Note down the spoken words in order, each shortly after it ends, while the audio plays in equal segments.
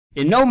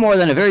in no more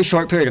than a very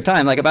short period of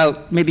time, like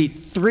about maybe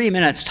 3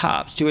 minutes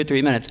tops, 2 or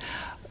 3 minutes,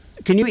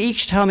 can you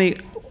each tell me,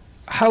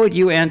 how would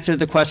you answer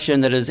the question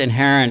that is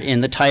inherent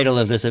in the title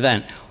of this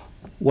event?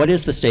 What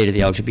is the state of the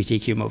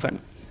LGBTQ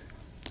movement?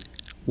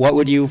 What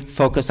would you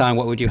focus on?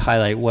 What would you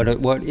highlight?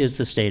 What is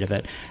the state of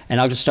it?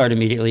 And I'll just start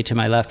immediately to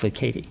my left with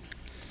Katie.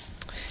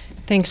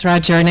 Thanks,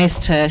 Roger.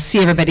 Nice to see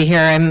everybody here.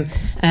 I'm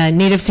a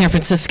native San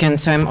Franciscan,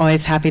 so I'm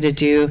always happy to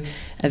do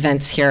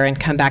events here and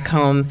come back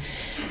home.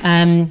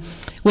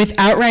 With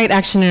Outright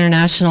Action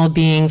International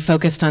being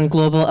focused on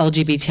global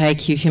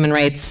LGBTIQ human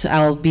rights,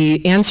 I'll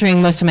be answering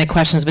most of my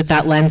questions with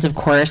that lens, of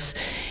course.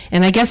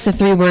 And I guess the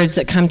 3 words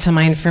that come to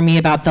mind for me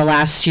about the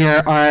last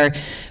year are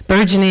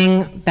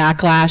burgeoning,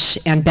 backlash,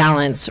 and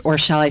balance, or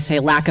shall I say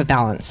lack of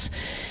balance.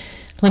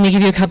 Let me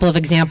give you a couple of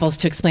examples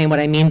to explain what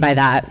I mean by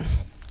that.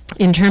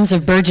 In terms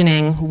of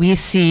burgeoning, we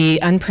see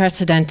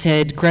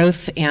unprecedented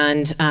growth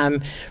and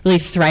really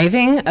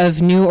thriving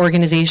of new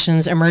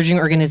organizations, emerging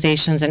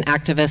organizations, and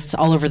activists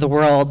all over the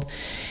world.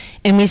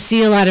 And we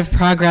see a lot of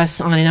progress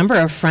on a number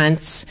of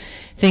fronts.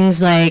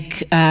 Things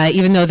like,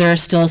 even though there are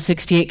still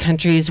 68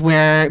 countries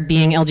where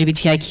being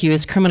LGBTIQ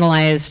is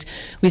criminalized,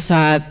 we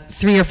saw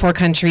 3 or 4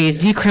 countries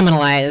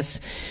decriminalize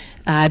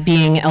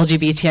being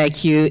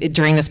LGBTIQ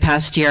during this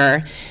past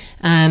year.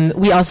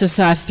 We also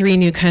saw 3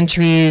 new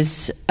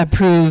countries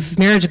approve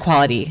marriage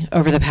equality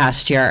over the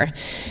past year.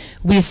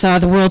 We saw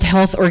the World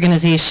Health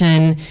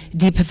Organization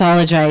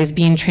depathologize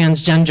being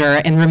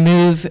transgender and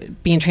remove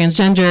being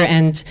transgender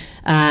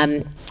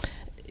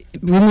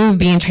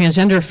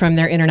from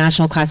their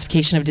international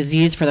classification of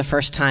disease for the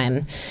first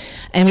time.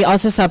 And we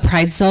also saw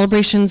pride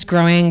celebrations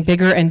growing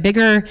bigger and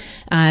bigger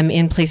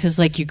in places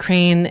like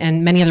Ukraine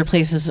and many other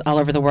places all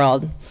over the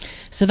world.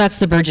 So that's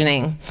the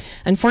burgeoning.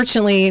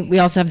 Unfortunately, we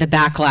also have the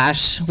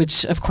backlash,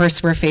 which of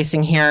course we're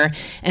facing here.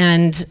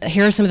 And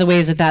here are some of the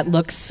ways that that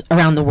looks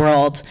around the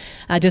world.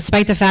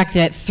 Despite the fact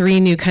that 3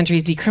 new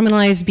countries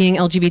decriminalized being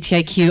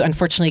LGBTIQ,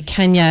 unfortunately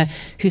Kenya,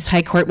 whose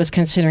high court was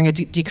considering a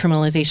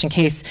decriminalization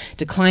case,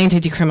 declined to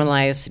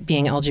decriminalize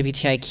being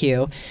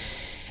LGBTIQ.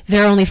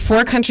 There are only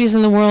 4 countries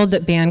in the world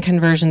that ban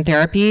conversion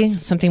therapy,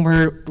 something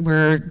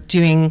we're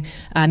doing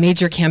a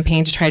major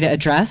campaign to try to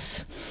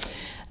address.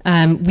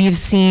 We've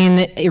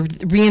seen a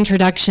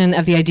reintroduction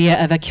of the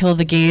idea of a kill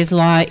the gays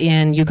law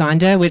in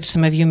Uganda, which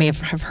some of you may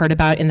have heard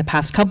about in the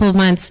past couple of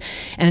months,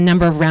 and a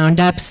number of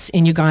roundups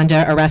in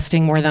Uganda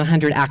arresting more than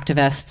 100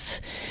 activists.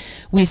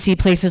 We see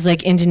places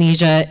like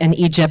Indonesia and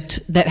Egypt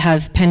that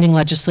have pending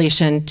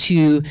legislation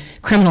to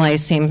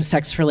criminalize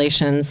same-sex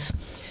relations.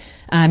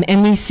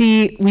 And we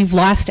see we've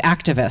lost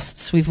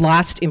activists. We've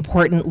lost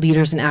important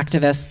leaders and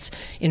activists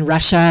in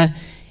Russia,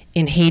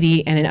 in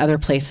Haiti, and in other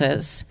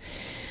places.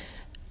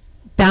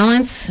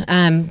 Balance,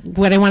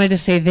 what I wanted to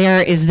say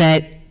there is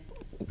that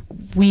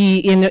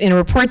in a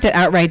report that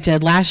Outright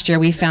did last year,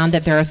 we found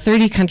that there are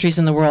 30 countries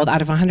in the world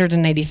out of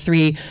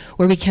 193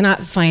 where we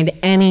cannot find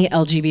any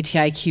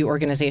LGBTIQ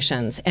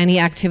organizations. Any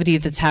activity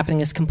that's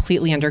happening is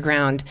completely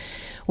underground.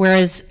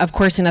 Whereas, of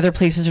course, in other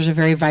places, there's a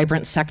very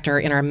vibrant sector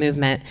in our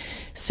movement.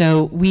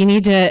 So we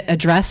need to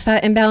address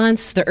that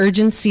imbalance, the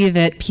urgency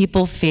that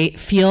people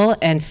feel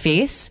and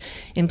face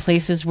in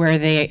places where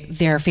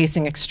they're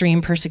facing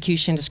extreme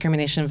persecution,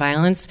 discrimination,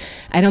 violence.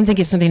 I don't think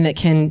it's something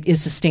that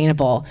is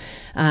sustainable.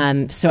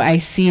 So I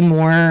see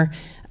more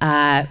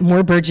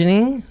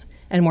burgeoning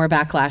and more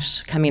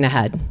backlash coming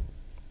ahead.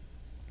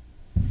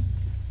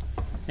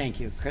 Thank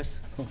you.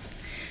 Chris? Cool.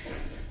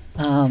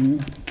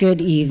 Good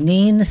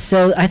evening.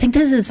 So I think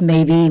this is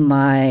maybe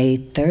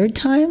my 3rd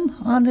time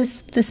on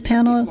this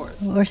panel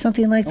or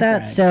something like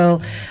that.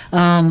 So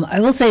I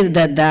will say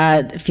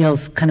that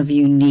feels kind of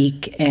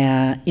unique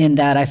in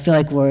that I feel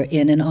like we're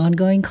in an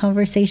ongoing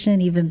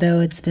conversation, even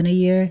though it's been a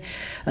year.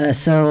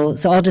 So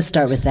I'll just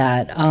start with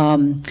that.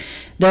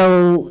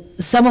 Though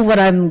some of what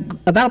I'm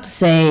about to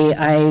say,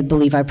 I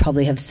believe I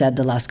probably have said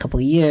the last couple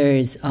of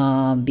years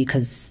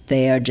because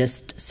they are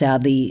just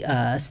sadly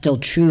still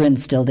true and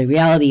still the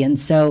reality. And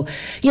so,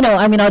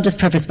 I'll just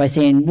preface by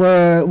saying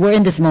we're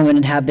in this moment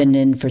and have been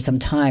in for some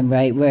time,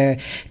 right? Where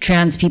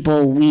trans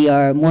people, we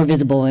are more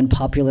visible in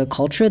popular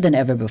culture than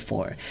ever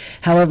before.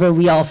 However,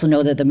 we also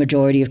know that the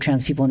majority of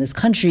trans people in this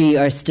country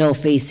are still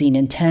facing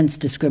intense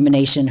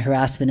discrimination,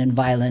 harassment, and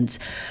violence,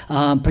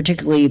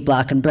 particularly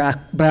Black and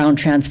brown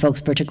trans folks,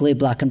 particularly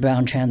Black and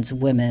brown trans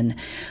women.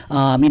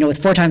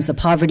 With 4 times the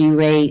poverty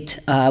rate,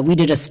 we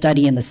did a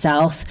study in the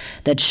South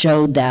that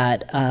showed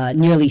that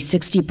nearly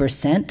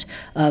 60%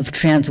 of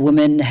trans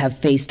women have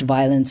faced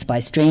violence by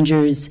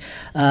strangers.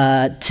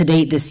 To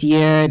date this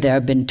year, there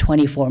have been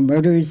 24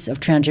 murders of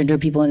transgender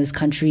people in this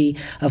country,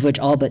 of which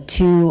all but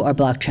 2 are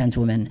Black trans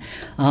women.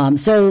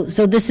 So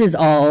this is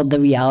all the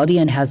reality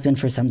and has been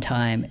for some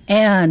time.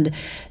 And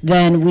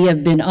then we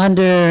have been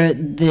under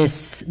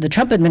the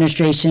Trump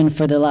administration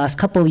for the last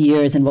couple of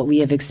years, and what we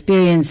have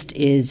experienced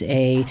is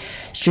a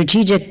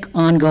strategic,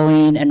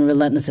 ongoing, and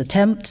relentless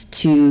attempt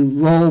to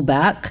roll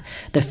back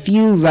the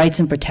few rights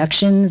and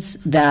protections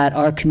that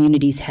our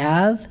communities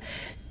have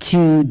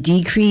to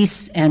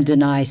decrease and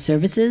deny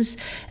services,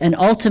 and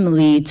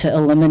ultimately to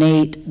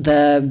eliminate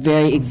the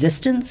very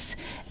existence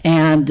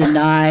and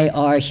deny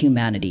our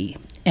humanity.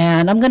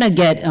 And I'm going to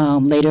get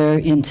later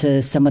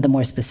into some of the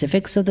more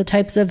specifics of the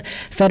types of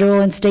federal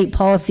and state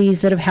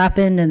policies that have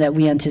happened and that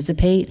we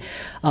anticipate.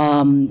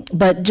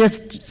 But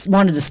just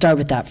wanted to start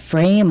with that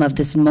frame of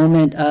this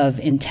moment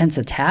of intense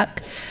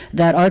attack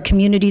that our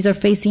communities are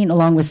facing,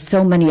 along with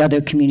so many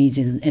other communities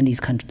in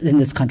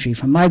this country,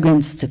 from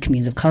migrants to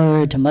communities of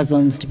color to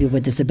Muslims to people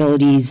with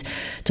disabilities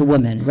to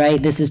women,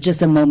 right? This is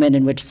just a moment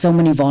in which so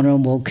many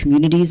vulnerable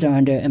communities are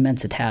under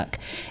immense attack.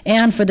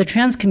 And for the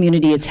trans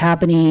community, it's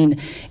happening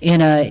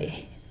in a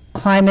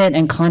climate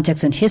and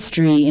context and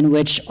history in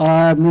which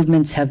our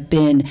movements have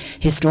been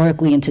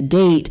historically and to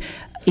date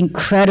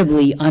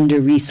incredibly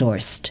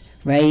under-resourced,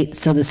 right?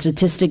 So the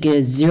statistic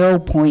is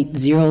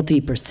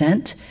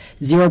 0.03%,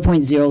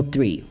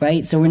 0.03,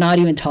 right? So we're not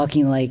even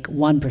talking like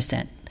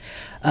 1%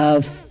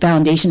 of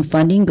foundation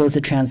funding goes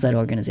to trans-led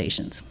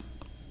organizations.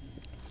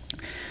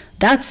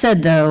 That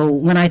said, though,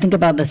 when I think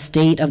about the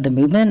state of the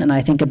movement and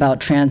I think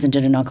about trans and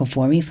gender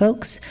nonconforming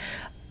folks,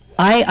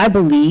 I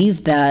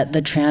believe that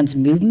the trans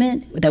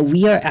movement, that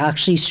we are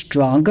actually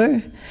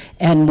stronger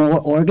and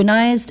more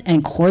organized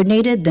and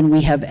coordinated than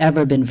we have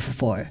ever been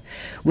before,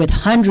 with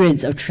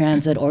hundreds of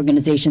trans-led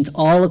organizations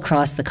all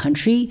across the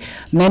country,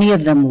 many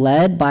of them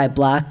led by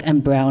Black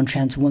and brown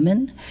trans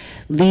women,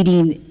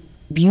 leading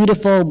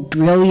beautiful,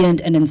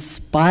 brilliant, and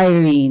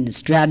inspiring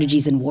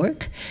strategies and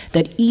work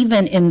that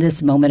even in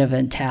this moment of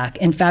attack,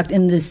 in fact,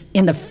 in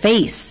the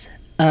face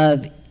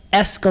of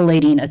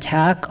escalating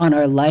attack on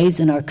our lives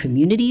and our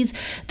communities,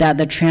 that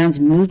the trans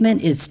movement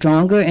is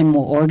stronger and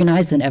more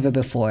organized than ever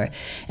before.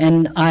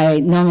 And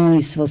I'm not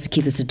only supposed to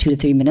keep this to 2 to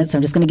 3 minutes, so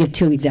I'm just going to give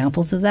 2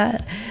 examples of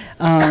that.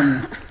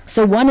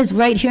 So one is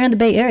right here in the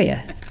Bay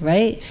Area,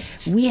 right?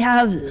 We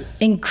have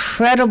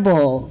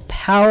incredible,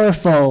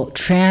 powerful,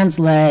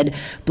 trans-led,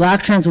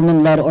 Black trans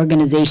women-led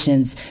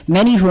organizations,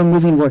 many who are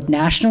moving work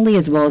nationally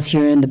as well as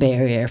here in the Bay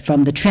Area,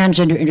 from the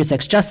Transgender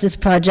Intersex Justice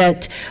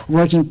Project,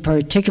 working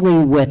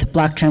particularly with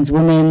Black trans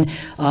women,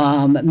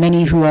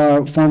 many who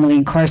are formerly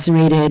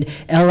incarcerated,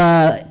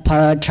 Ella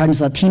para Trans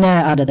Latina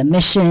out of the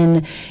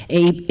Mission,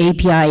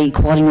 API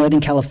Equality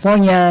Northern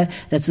California,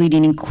 that's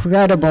leading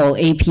incredible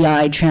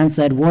API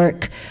trans-led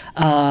work,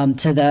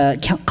 to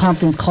the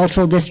Compton's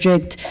Cultural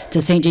District,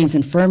 to St. James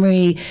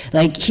Infirmary.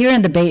 Like here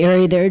in the Bay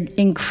Area, there are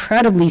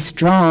incredibly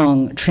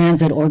strong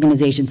trans-led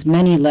organizations,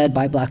 many led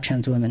by Black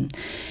trans women.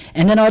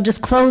 And then I'll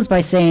just close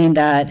by saying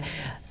that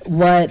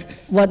what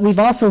we've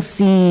also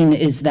seen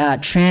is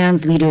that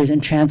trans leaders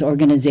and trans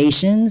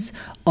organizations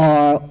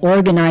are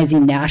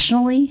organizing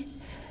nationally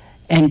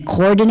and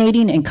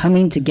coordinating and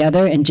coming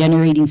together and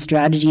generating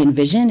strategy and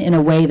vision in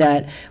a way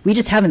that we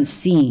just haven't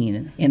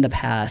seen in the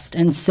past.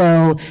 And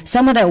so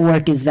some of that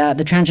work is that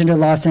the Transgender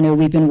Law Center,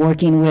 we've been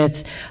working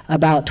with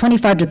about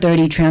 25 to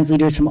 30 trans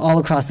leaders from all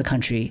across the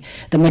country,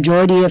 the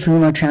majority of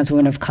whom are trans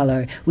women of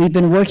color. We've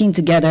been working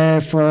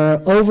together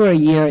for over a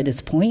year at this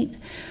point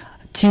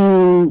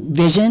to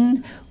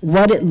vision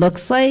what it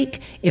looks like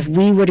if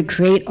we were to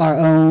create our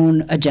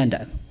own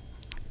agenda.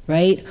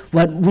 Right?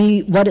 What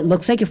it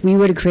looks like if we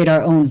were to create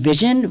our own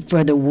vision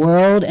for the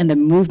world and the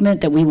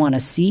movement that we want to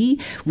see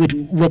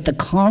with the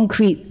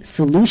concrete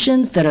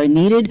solutions that are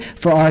needed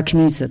for our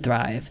communities to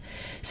thrive.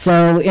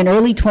 So in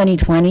early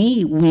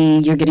 2020,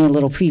 you're getting a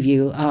little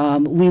preview,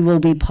 we will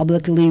be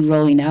publicly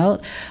rolling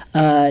out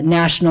a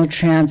national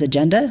trans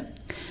agenda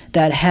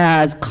that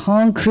has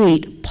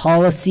concrete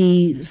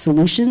policy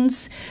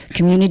solutions,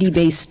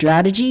 community-based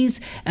strategies,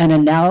 and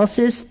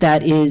analysis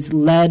that is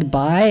led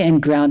by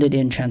and grounded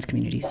in trans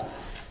communities.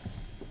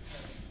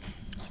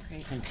 That's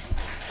great.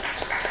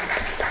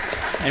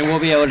 And we'll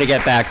be able to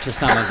get back to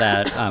some of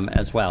that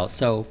as well.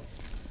 So,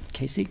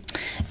 Casey?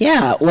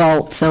 Yeah,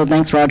 well, so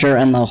thanks, Roger,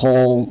 and the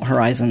whole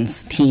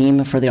Horizons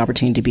team for the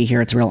opportunity to be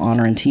here. It's a real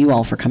honor, and to you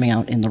all for coming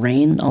out in the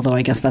rain, although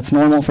I guess that's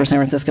normal for San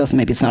Francisco, so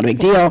maybe it's not a big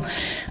deal.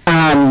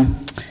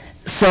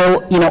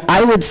 So,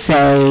 I would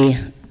say,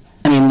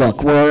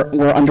 look,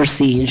 we're under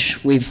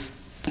siege. We've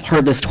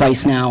heard this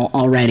twice now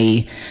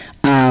already.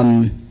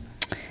 And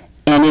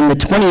in the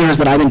 20 years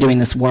that I've been doing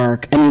this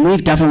work,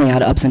 we've definitely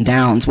had ups and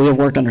downs. We have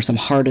worked under some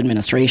hard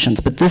administrations,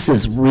 but this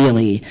is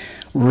really,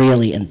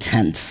 really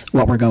intense,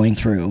 what we're going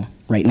through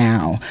right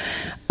now.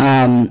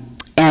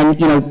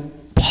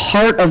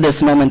 Part of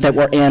this moment that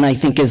we're in, I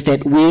think, is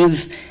that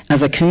we've,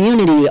 as a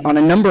community, on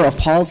a number of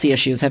policy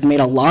issues, have made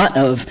a lot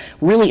of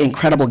really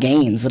incredible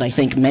gains that I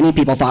think many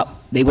people thought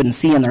they wouldn't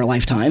see in their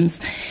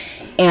lifetimes.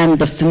 And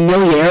the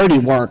familiarity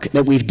work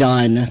that we've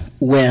done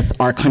with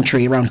our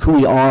country around who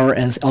we are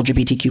as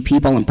LGBTQ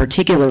people, and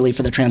particularly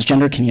for the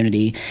transgender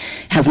community,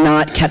 has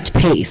not kept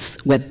pace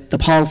with the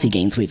policy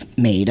gains we've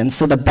made. And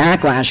so the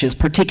backlash is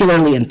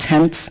particularly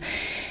intense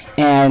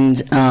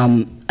And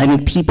I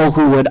mean, people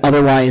who would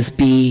otherwise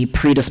be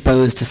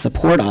predisposed to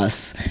support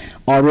us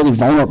are really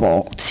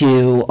vulnerable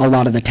to a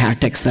lot of the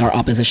tactics that our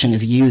opposition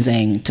is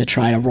using to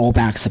try to roll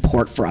back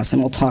support for us.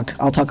 And I'll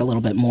talk a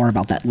little bit more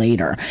about that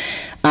later.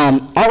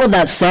 All of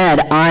that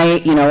said,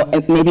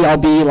 maybe I'll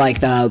be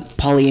like the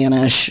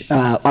Pollyanna-ish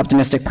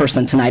optimistic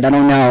person tonight. I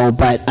don't know,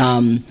 but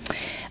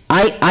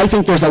I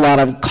think there's a lot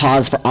of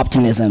cause for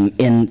optimism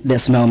in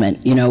this moment,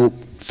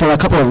 for a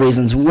couple of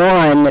reasons.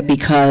 One,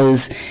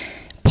 because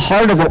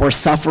part of what we're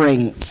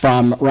suffering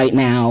from right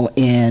now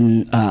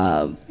in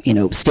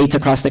states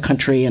across the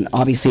country and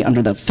obviously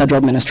under the federal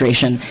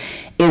administration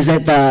is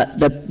that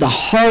the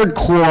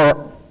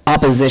hardcore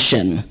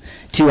opposition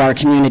to our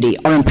community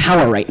are in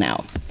power right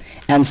now.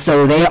 And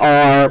so they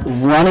are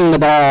running the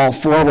ball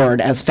forward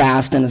as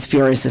fast and as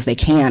furious as they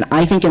can,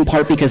 I think in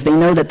part because they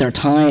know that their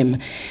time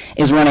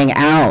is running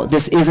out.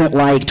 This isn't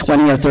like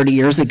 20 or 30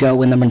 years ago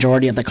when the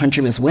majority of the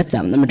country was with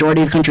them. The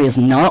majority of the country is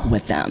not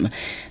with them.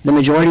 The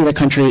majority of the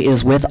country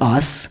is with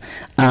us,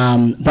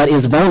 but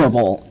is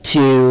vulnerable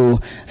to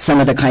some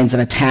of the kinds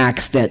of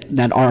attacks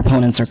that our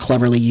opponents are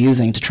cleverly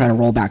using to try to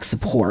roll back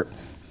support.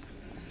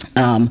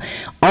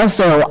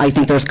 Also, I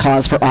think there's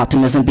cause for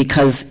optimism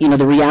because,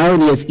 the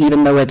reality is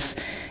even though it's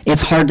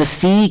hard to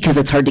see because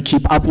it's hard to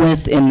keep up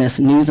with in this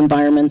news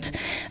environment,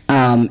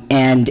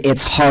 and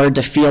it's hard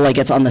to feel like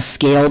it's on the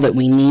scale that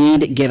we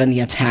need given the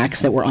attacks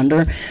that we're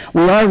under,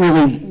 we are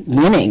really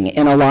winning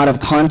in a lot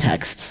of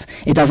contexts.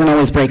 It doesn't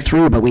always break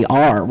through, but we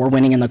are. We're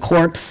winning in the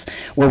courts,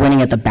 we're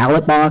winning at the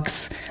ballot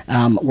box,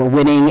 we're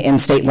winning in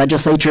state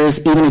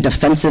legislatures, even in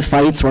defensive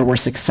fights where we're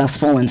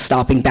successful in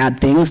stopping bad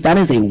things. That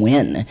is a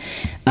win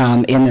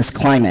in this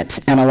climate,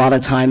 and a lot of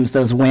times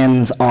those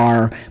wins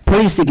are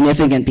pretty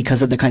significant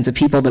because of the kinds of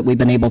people that we've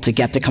been able to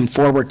get to come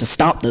forward to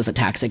stop those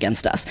attacks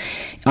against us.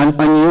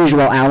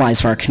 Unusual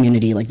allies for our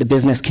community, like the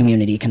business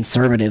community,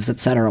 conservatives, et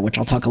cetera, which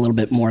I'll talk a little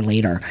bit more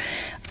later.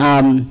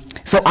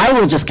 So I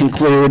will just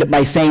conclude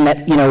by saying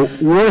that,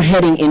 we're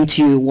heading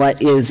into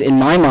what is, in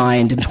my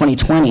mind, in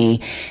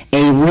 2020,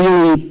 a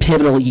really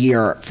pivotal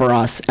year for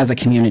us as a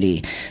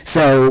community.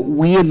 So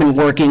we have been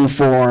working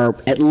for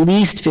at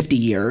least 50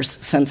 years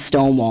since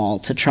Stonewall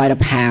to try to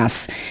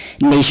pass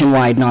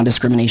nationwide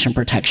non-discrimination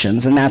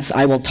protections. And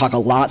I will talk a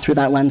lot through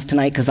that lens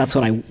tonight because that's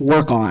what I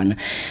work on.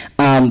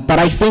 But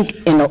I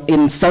think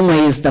in some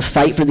ways the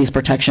fight for these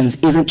protections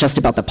isn't just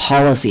about the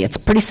policy. It's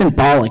pretty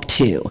symbolic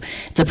too.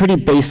 It's a pretty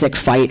basic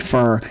fight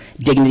for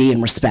dignity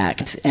and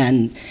respect.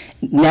 And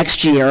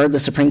next year, the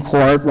Supreme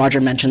Court, Roger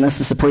mentioned this,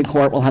 the Supreme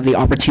Court will have the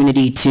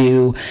opportunity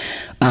to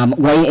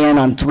weigh in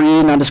on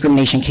 3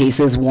 non-discrimination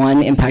cases,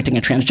 1 impacting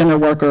a transgender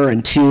worker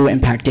and 2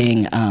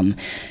 impacting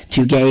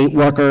 2 gay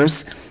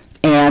workers.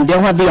 And they'll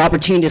have the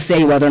opportunity to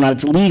say whether or not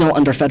it's legal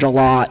under federal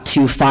law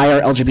to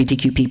fire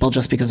LGBTQ people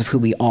just because of who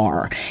we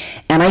are.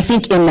 And I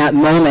think in that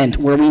moment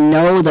where we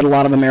know that a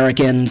lot of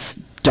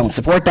Americans don't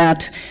support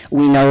that.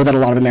 We know that a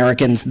lot of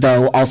Americans,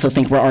 though, also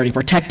think we're already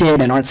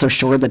protected and aren't so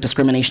sure that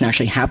discrimination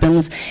actually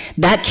happens.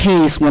 That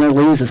case, win or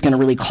lose, is going to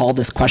really call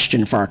this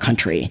question for our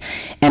country.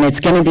 And it's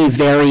going to be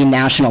very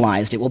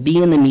nationalized. It will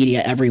be in the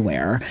media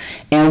everywhere.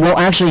 And we'll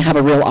actually have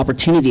a real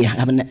opportunity to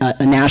have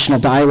a national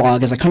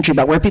dialogue as a country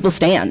about where people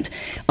stand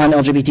on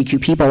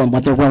LGBTQ people and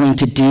what they're willing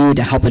to do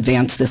to help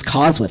advance this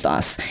cause with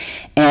us.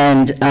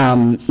 And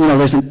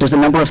there's a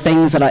number of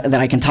things that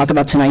I can talk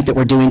about tonight that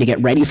we're doing to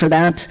get ready for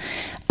that.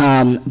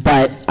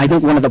 But I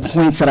think one of the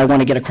points that I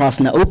want to get across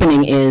in the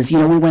opening is,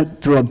 we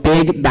went through a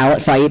big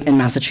ballot fight in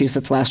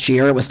Massachusetts last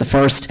year. It was the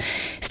first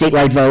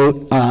statewide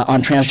vote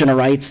on transgender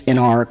rights in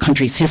our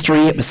country's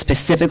history. It was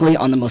specifically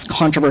on the most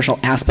controversial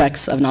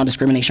aspects of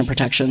non-discrimination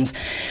protections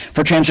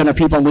for transgender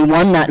people. And we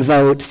won that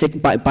vote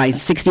by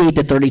 68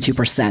 to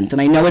 32%. And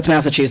I know it's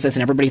Massachusetts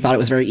and everybody thought it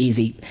was very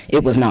easy.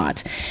 It was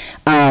not.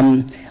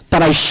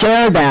 But I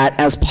share that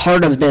as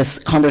part of this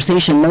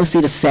conversation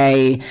mostly to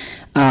say,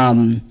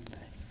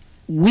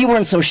 we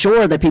weren't so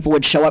sure that people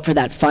would show up for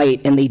that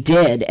fight, and they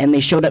did, and they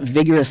showed up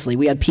vigorously.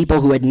 We had people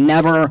who had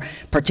never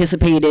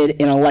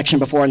participated in an election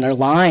before in their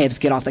lives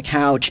get off the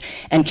couch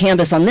and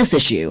canvass on this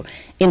issue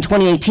in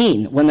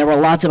 2018, when there were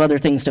lots of other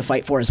things to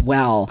fight for as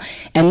well.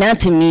 And that,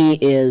 to me,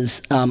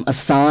 is a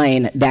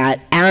sign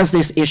that as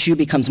this issue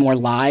becomes more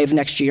live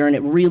next year and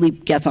it really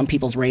gets on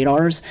people's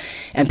radars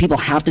and people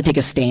have to take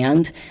a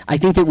stand, I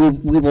think that we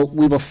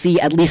will see,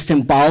 at least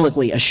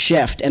symbolically, a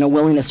shift and a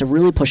willingness to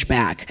really push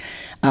back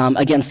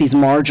against these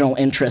marginal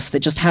interests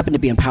that just happen to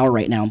be in power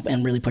right now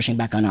and really pushing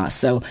back on us.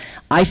 So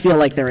I feel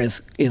like there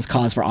is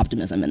cause for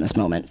optimism in this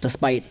moment,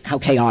 despite how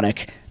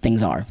chaotic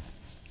things are.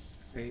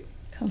 Great.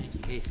 Cool. Thank you,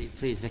 Casey.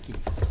 Please, Vicki.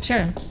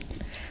 Sure.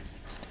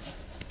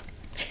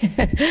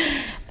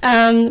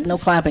 No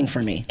clapping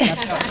for me. Yay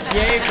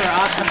for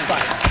optimism.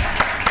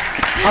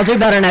 I'll do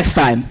better next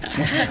time.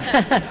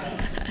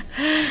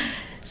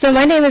 So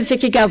my name is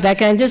Vicki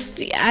Galbeck,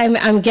 and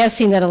I'm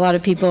guessing that a lot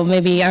of people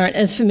maybe aren't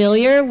as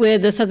familiar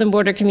with the Southern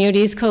Border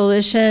Communities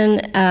Coalition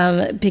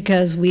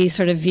because we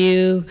sort of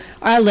view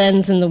our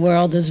lens in the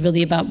world as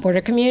really about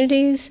border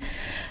communities.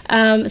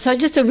 So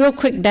just a real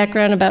quick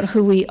background about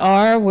who we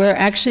are. We're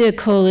actually a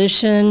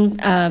coalition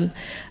of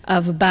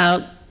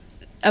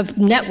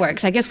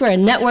networks. I guess we're a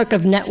network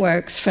of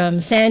networks from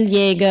San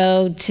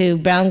Diego to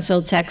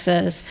Brownsville,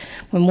 Texas.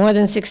 We're more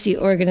than 60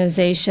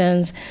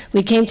 organizations.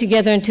 We came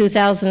together in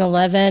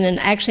 2011, and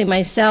actually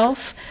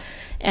myself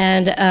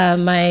and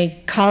my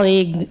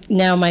colleague,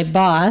 now my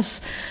boss,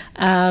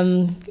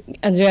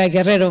 Andrea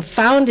Guerrero,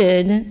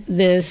 founded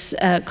this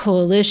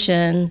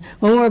coalition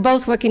when we were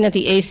both working at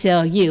the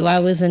ACLU. I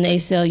was in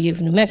ACLU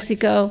of New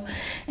Mexico,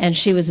 and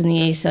she was in the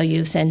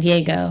ACLU of San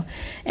Diego.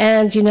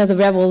 And, you know, the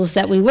rebels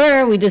that we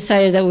were, we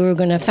decided that we were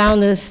going to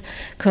found this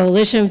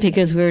coalition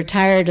because we were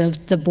tired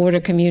of the border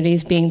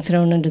communities being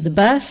thrown under the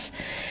bus.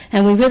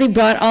 And we really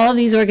brought all of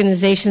these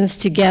organizations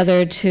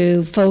together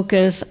to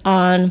focus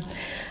on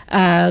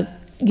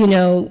you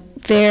know,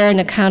 fair and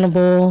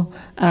accountable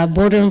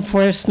border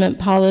enforcement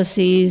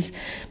policies,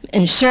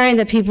 ensuring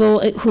that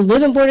people who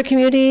live in border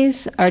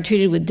communities are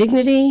treated with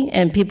dignity,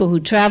 and people who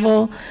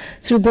travel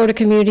through border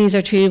communities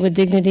are treated with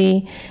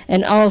dignity.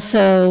 And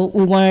also,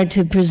 we wanted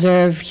to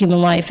preserve human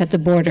life at the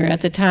border.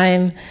 At the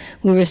time,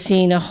 we were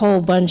seeing a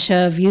whole bunch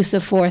of use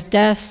of force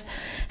deaths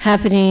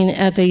happening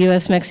at the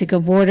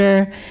U.S.-Mexico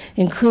border,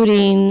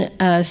 including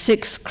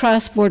 6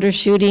 cross-border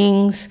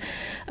shootings,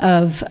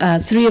 of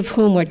 3 of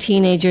whom were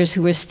teenagers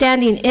who were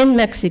standing in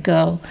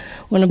Mexico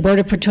when a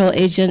Border Patrol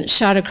agent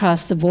shot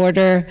across the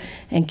border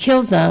and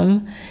killed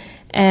them,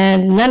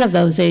 and none of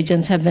those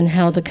agents have been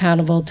held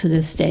accountable to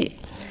this date.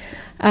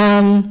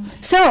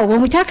 So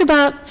when we talk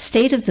about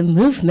state of the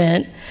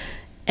movement,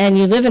 and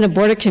you live in a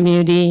border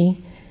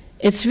community,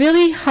 it's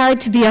really hard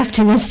to be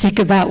optimistic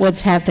about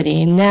what's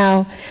happening.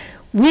 Now,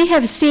 we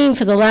have seen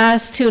for the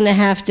last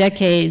 2.5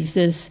 decades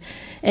this,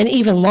 and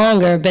even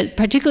longer, but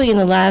particularly in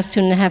the last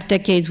 2.5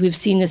 decades, we've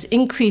seen this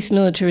increased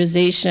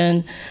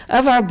militarization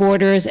of our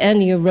borders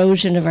and the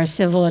erosion of our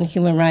civil and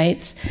human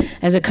rights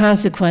as a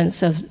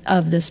consequence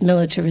of this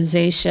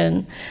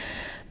militarization.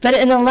 But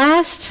in the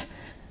last,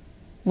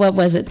 what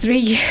was it, 3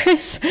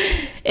 years,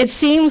 it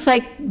seems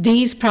like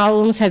these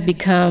problems have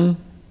become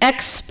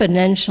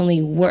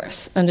exponentially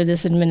worse under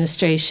this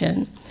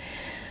administration.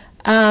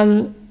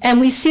 And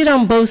we see it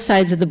on both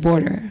sides of the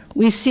border.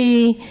 We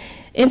see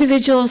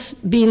individuals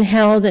being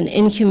held in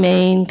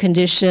inhumane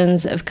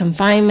conditions of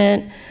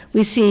confinement.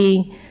 We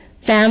see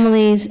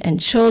families and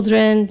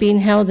children being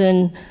held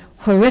in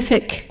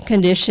horrific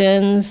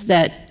conditions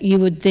that you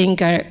would think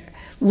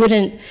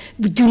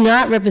do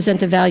not represent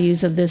the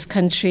values of this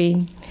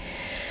country.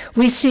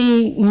 We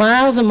see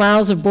miles and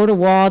miles of border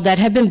wall that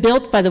have been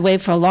built, by the way,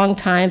 for a long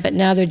time, but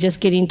now they're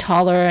just getting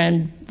taller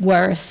and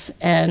worse,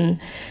 and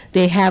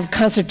they have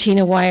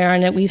concertina wire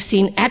on it. We've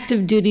seen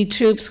active duty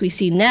troops, we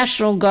see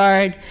National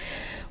Guard,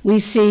 we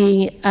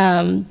see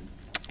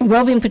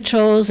roving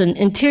patrols and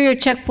interior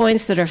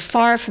checkpoints that are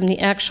far from the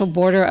actual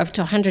border, up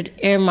to 100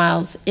 air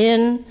miles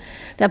in,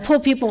 that pull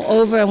people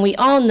over, and we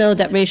all know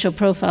that racial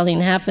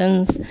profiling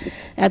happens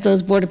at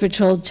those Border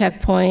Patrol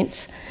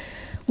checkpoints.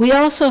 We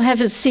also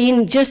have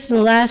seen, just in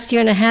the last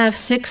 1.5 years,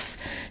 6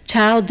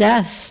 child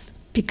deaths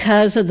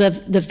because of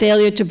the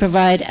failure to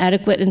provide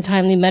adequate and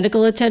timely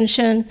medical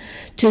attention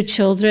to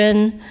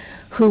children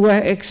who were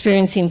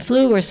experiencing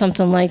flu or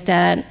something like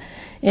that,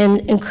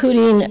 and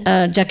including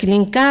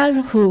Jacqueline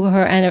Cal, who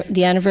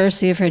the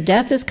anniversary of her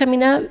death is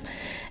coming up,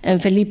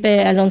 and Felipe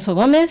Alonso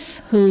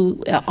Gomez,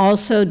 who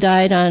also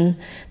died on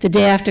the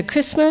day after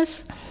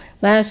Christmas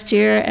last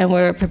year, and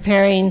we're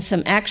preparing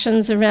some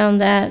actions around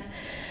that.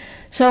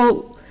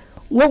 So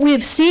what we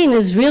have seen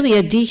is really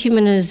a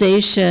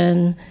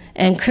dehumanization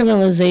and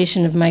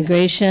criminalization of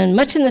migration,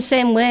 much in the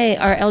same way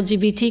our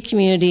LGBT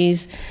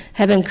communities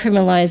have been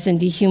criminalized and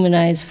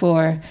dehumanized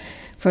for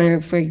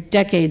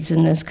decades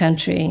in this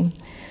country.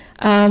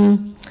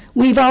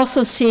 We've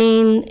also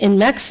seen in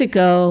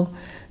Mexico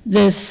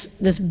this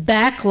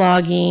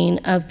backlogging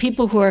of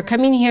people who are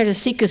coming here to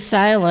seek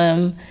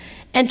asylum,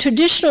 and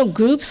traditional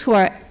groups who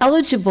are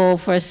eligible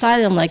for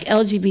asylum, like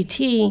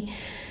LGBT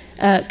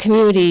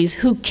communities,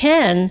 who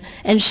can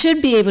and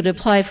should be able to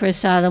apply for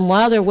asylum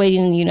while they're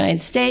waiting in the United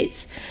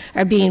States,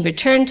 are being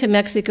returned to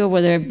Mexico,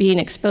 where they're being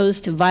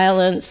exposed to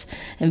violence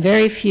and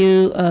very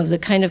few of the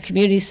kind of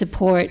community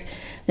support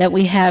that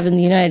we have in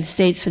the United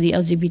States for the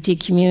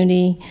LGBT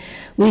community.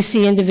 We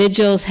see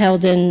individuals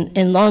held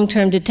in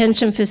long-term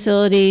detention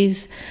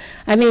facilities.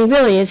 I mean,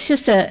 really,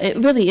 it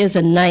really is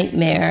a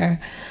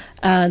nightmare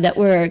that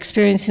we're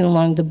experiencing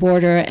along the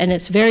border, and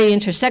it's very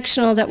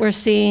intersectional that we're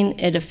seeing.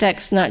 It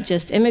affects not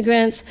just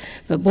immigrants,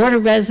 but border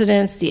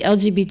residents, the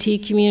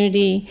LGBT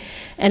community,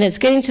 and it's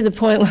getting to the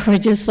point where we're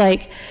just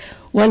like,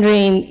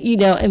 wondering, you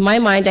know, in my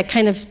mind, I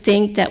kind of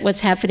think that what's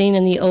happening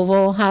in the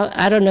Oval House,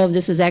 I don't know if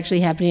this is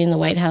actually happening in the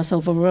White House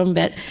Oval Room,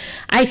 but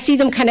I see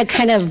them kind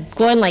of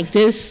going like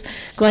this,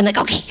 going like,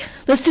 okay,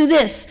 let's do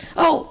this.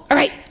 Oh, all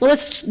right, well,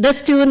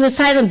 let's do an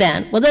asylum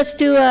ban. Well, let's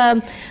do,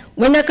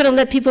 we're not going to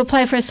let people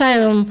apply for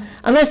asylum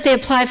unless they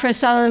apply for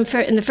asylum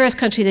in the first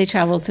country they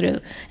travel through.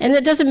 And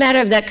it doesn't matter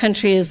if that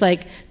country is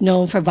like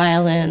known for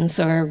violence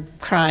or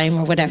crime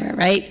or whatever,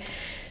 right?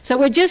 So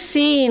we're just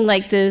seeing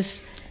like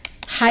this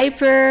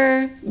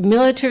hyper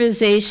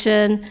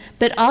militarization,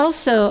 but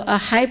also a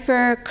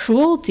hyper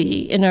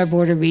cruelty in our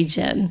border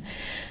region.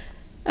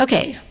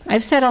 Okay,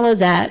 I've said all of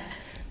that,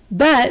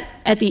 but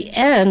at the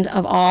end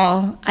of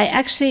all, I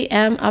actually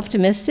am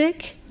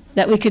optimistic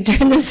that we could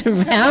turn this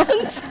around.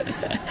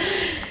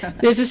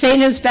 There's a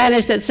saying in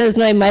Spanish that says,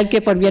 no hay mal que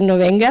por bien no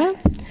venga,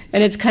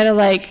 and it's kind of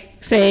like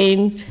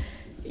saying,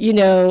 you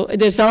know,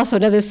 there's also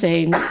another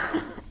saying,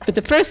 but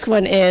the first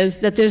one is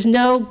that there's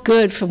no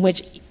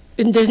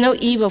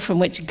evil from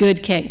which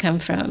good can't come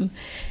from.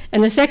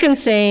 And the second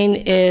saying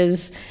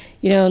is,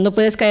 you know, no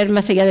puedes caer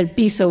más allá del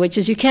piso, which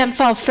is you can't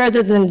fall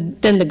further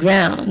than the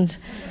ground.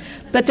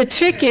 But the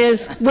trick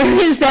is, where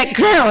is that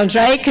ground,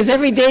 right? Because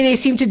every day they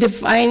seem to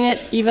define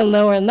it even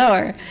lower and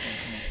lower.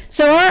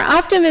 So our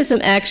optimism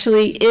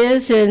actually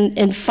is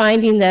in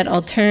finding that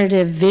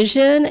alternative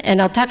vision, and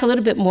I'll talk a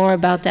little bit more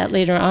about that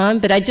later on,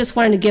 but I just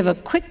wanted to give a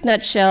quick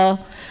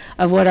nutshell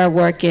of what our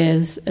work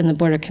is in the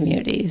border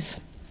communities.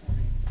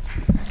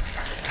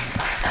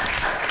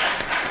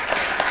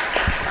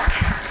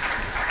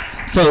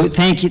 So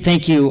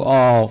thank you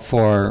all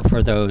for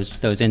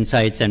those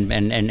insights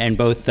and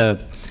both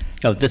the,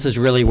 you know, this is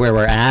really where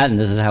we're at, and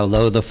this is how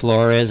low the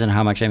floor is and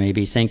how much I may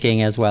be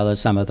sinking, as well as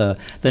some of the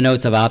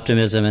notes of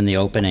optimism and the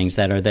openings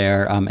that are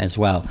there as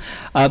well.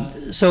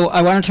 So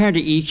I want to turn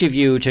to each of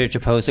you to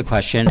pose a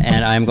question,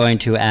 and I'm going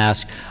to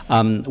ask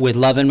with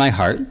love in my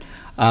heart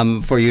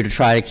for you to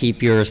try to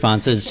keep your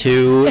responses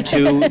to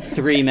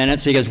 3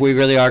 minutes, because we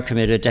really are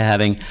committed to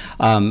having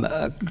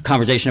a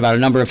conversation about a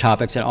number of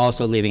topics and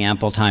also leaving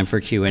ample time for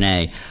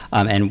Q&A,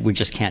 and we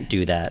just can't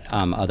do that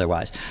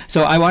otherwise.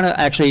 So I want to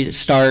actually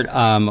start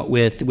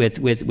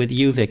with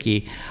you,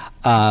 Vicki.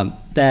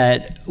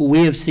 That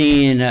we have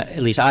seen,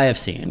 at least I have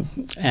seen,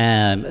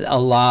 a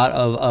lot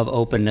of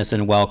openness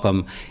and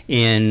welcome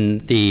in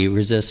the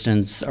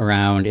resistance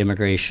around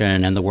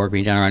immigration and the work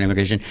being done around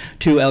immigration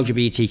to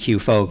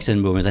LGBTQ folks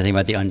and movements. I think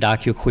about the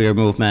UndocuQueer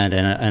movement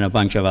and a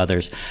bunch of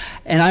others.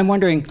 And I'm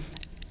wondering,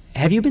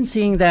 have you been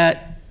seeing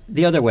that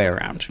the other way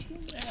around?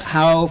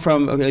 How,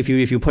 from if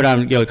you put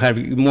on, you know, kind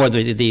of more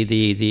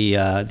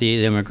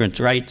the immigrants'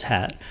 rights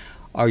hat,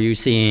 are you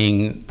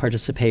seeing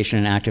participation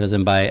and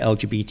activism by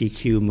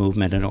LGBTQ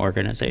movement and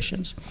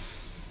organizations?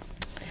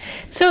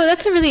 So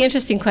that's a really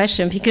interesting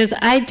question, because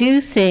I do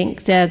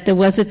think that there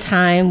was a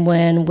time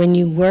when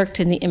you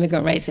worked in the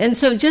immigrant rights. And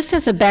so just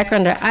as a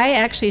backgrounder, I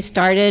actually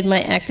started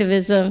my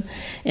activism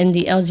in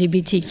the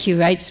LGBTQ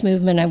rights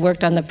movement. I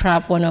worked on the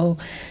Prop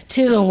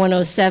 102 and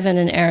 107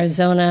 in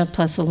Arizona,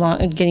 plus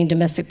getting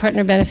domestic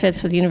partner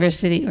benefits with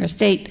university or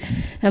state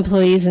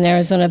employees in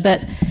Arizona.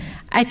 But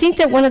I think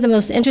that one of the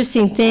most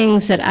interesting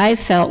things that I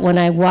felt when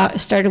I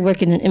started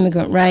working in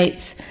immigrant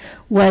rights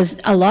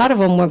was a lot of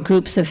them were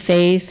groups of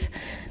faith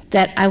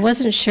that I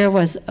wasn't sure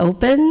were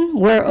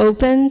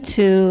open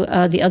to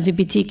the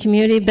LGBT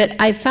community, but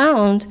I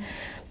found,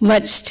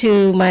 much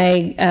to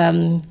my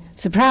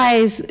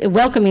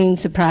welcoming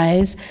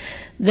surprise,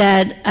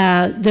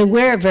 that they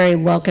were very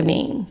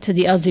welcoming to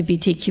the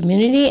LGBT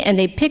community, and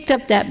they picked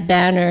up that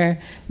banner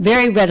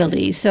very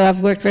readily. So I've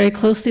worked very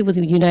closely with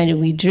United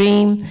We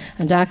Dream,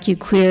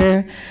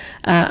 UndocuQueer,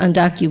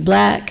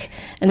 UndocuBlack,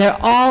 and they're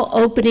all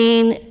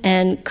opening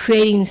and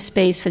creating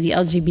space for the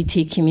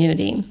LGBT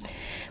community.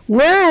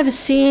 Where I've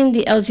seen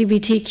the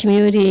LGBT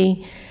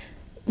community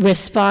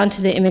respond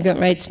to the immigrant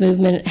rights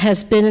movement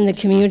has been in the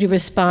community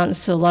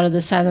response to a lot of the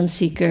asylum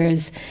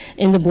seekers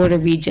in the border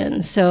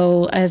region.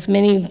 So as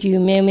many of you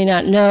may or may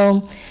not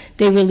know,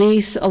 they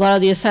release a lot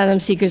of the asylum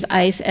seekers,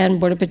 ICE and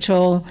Border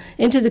Patrol,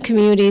 into the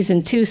communities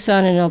in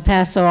Tucson and El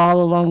Paso,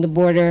 all along the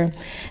border.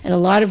 And a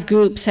lot of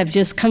groups have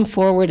just come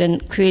forward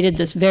and created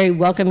this very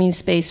welcoming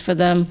space for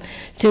them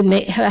to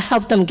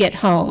help them get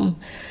home.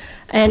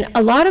 And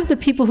a lot of the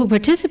people who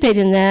participate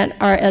in that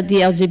are the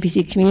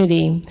LGBT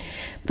community.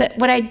 But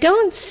what I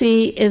don't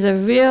see is a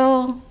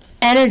real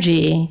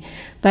energy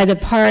by the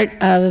part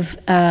of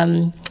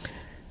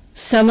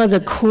some of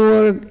the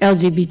core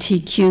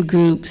LGBTQ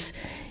groups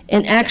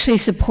in actually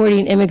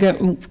supporting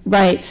immigrant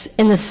rights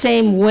in the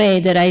same way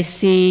that I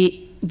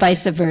see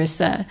vice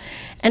versa.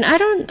 And I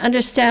don't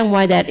understand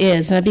why that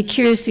is, and I'd be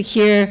curious to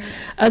hear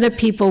other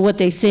people what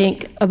they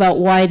think about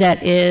why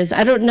that is.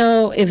 I don't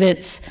know if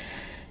it's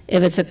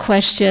a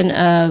question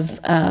of,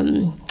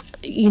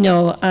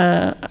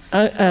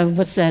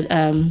 what's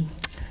that?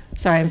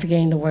 Sorry, I'm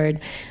forgetting the word.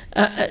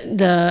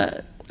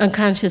 The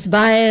unconscious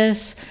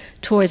bias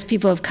towards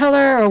people of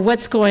color, or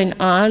what's going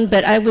on,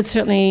 but I would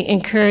certainly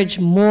encourage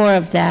more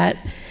of that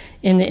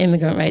in the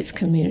immigrant rights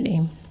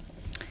community.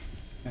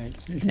 Right.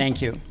 Thank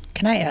you.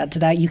 Can I add to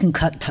that? You can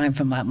cut time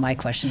from my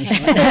question. If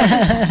you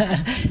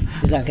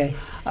want. Is that okay?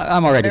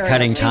 I'm already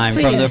cutting time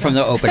from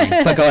the opening,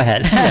 but go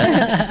ahead.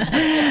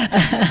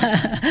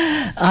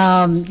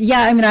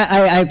 Yeah, I mean,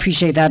 I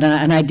appreciate that,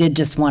 and I did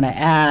just want to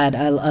add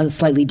a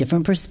slightly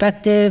different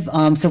perspective.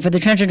 So for the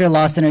Transgender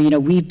Law Center,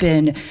 we've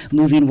been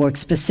moving work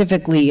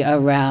specifically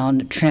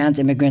around trans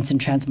immigrants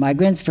and trans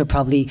migrants for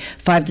probably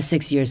 5 to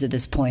 6 years at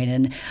this point,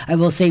 and I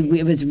will say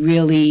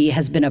it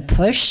has been a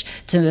push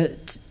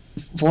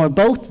for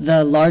both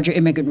the larger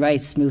immigrant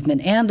rights movement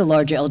and the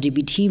larger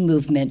LGBT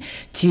movement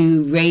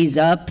to raise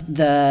up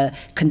the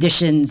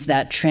conditions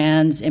that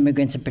trans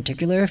immigrants in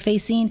particular are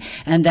facing,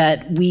 and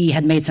that we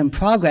had made some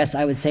progress,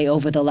 I would say,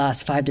 over the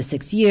last 5 to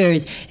 6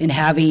 years in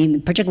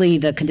having particularly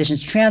the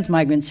conditions trans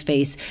migrants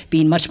face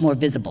being much more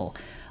visible.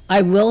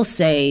 I will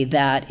say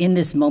that in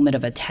this moment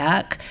of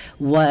attack,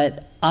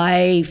 what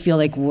I feel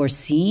like we're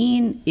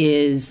seeing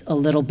is a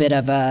little bit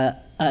of a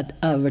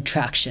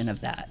retraction of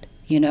that.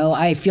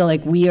 I feel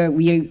like we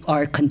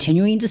are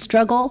continuing to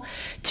struggle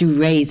to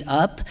raise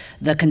up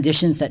the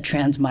conditions that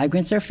trans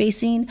migrants are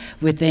facing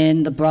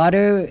within the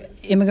broader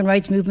immigrant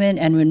rights movement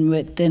and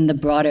within the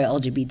broader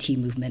LGBT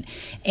movement,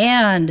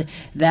 and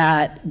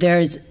that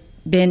there's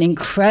been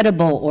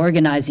incredible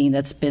organizing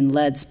that's been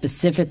led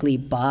specifically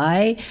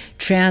by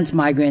trans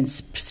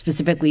migrants,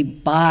 specifically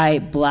by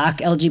Black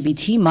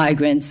LGBT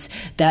migrants,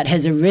 that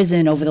has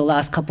arisen over the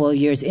last couple of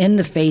years in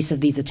the face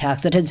of these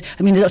attacks.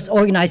 This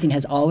organizing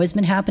has always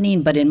been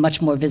happening, but in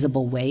much more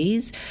visible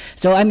ways.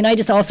 So, I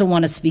just also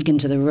want to speak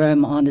into the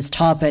room on this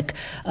topic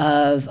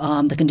of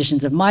the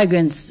conditions of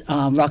migrants.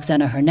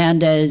 Roxana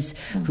Hernandez,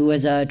 who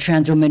was a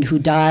trans woman who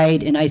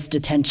died in ICE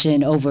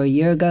detention over a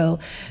year ago.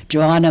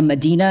 Joanna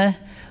Medina,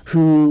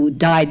 who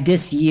died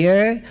this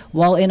year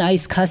while in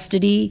ICE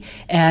custody,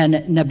 and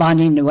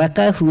Nabani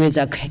Nweka, who is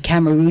a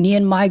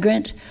Cameroonian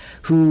migrant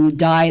who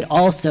died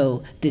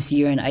also this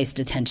year in ICE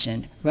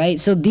detention, right?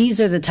 So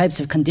these are the types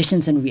of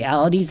conditions and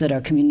realities that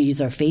our communities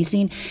are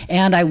facing,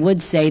 and I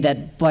would say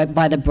that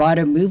by the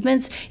broader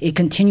movements, it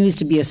continues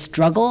to be a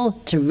struggle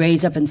to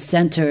raise up and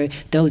center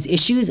those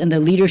issues and the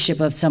leadership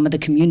of some of the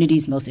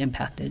communities most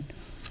impacted.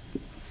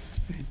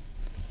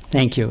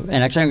 Thank you.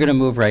 And actually, I'm going to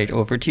move right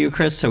over to you,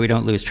 Chris, so we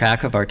don't lose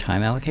track of our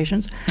time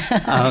allocations.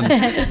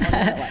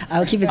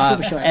 I'll keep it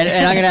super short. And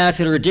I'm going to ask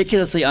a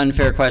ridiculously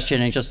unfair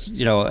question in just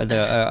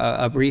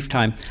a brief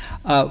time.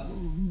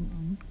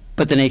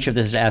 But the nature of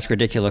this is to ask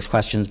ridiculous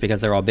questions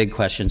because they're all big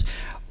questions.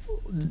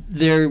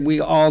 We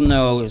all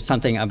know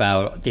something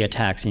about the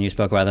attacks, and you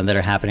spoke about them, that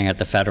are happening at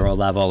the federal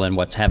level and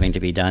what's having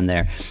to be done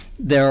there.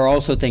 There are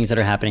also things that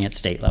are happening at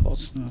state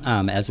levels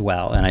as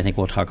well, and I think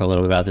we'll talk a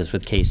little bit about this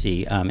with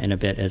Casey in a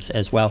bit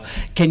as well.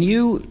 Can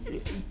you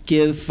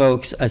give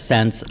folks a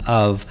sense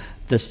of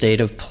the state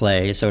of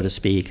play, so to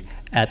speak,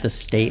 at the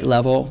state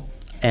level,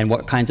 and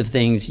what kinds of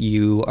things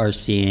you are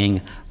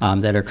seeing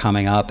that are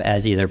coming up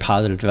as either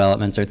positive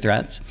developments or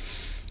threats?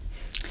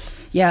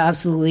 Yeah,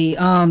 absolutely.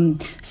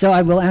 So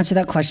I will answer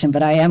that question,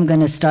 but I am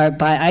going to start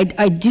by,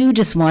 I do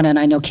just want to, and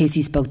I know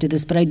Casey spoke to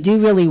this, but I do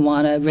really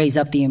want to raise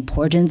up the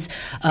importance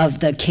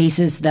of the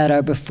cases that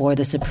are before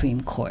the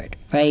Supreme Court,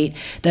 right?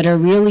 That are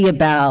really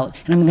about,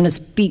 and I'm going to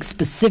speak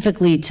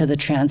specifically to the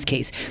trans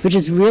case, which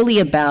is really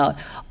about,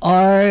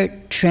 are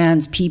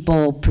trans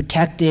people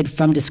protected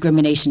from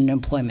discrimination in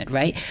employment,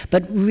 right?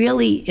 But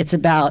really it's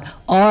about,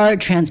 are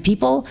trans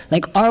people,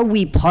 are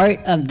we part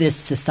of this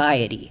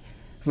society?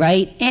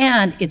 Right?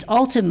 And it's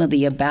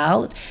ultimately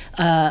about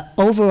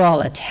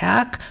overall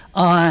attack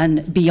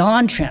on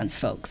beyond trans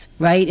folks,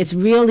 right? It's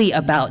really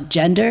about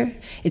gender.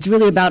 It's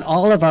really about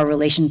all of our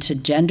relation to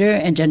gender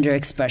and gender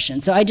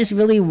expression. So I just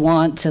really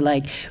want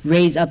to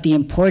raise up the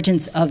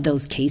importance of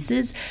those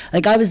cases.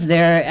 I was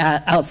there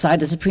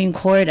outside the Supreme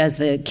Court as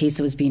the case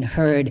was being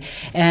heard,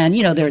 and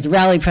there was a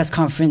rally press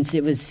conference.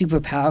 It was super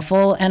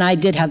powerful, and I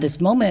did have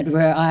this moment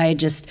where I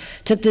just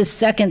took this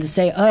second to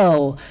say,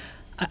 oh,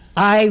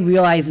 I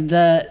realize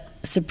the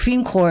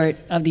Supreme Court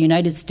of the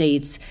United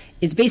States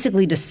is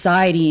basically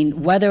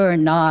deciding whether or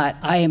not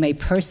I am a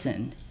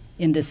person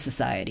in this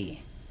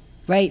society,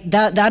 right?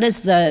 That is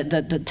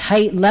the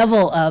tight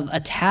level of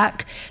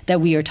attack that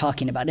we are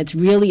talking about. It's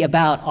really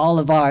about all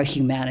of our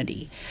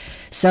humanity.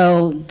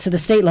 So to the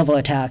state level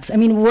attacks,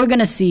 we're going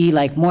to see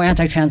more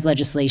anti-trans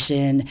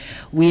legislation.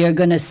 We are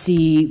going to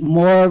see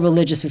more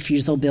religious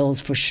refusal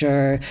bills for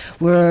sure.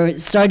 We're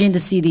starting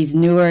to see these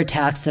newer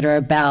attacks that are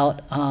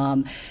about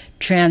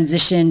trans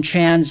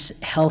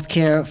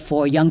healthcare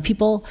for young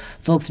people.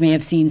 Folks may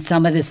have seen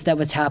some of this that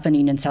was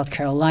happening in South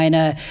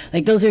Carolina.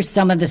 Those are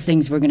some of the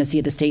things we're going to see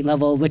at the state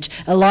level, which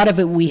a lot of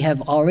it we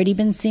have already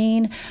been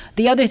seeing.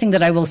 The other thing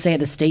that I will say at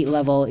the state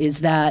level is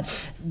that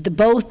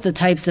both the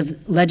types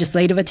of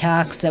legislative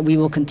attacks that we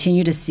will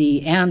continue to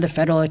see and the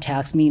federal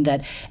attacks mean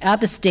that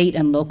at the state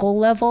and local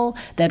level,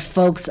 that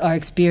folks are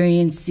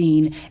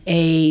experiencing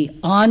a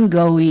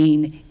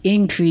ongoing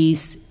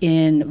increase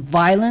in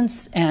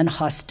violence and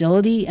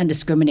hostility and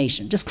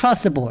discrimination, just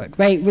across the board,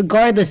 right?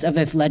 Regardless of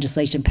if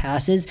legislation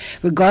passes,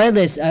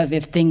 regardless of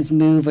if things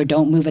move or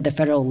don't move at the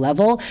federal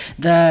level,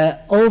 the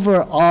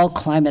overall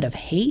climate of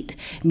hate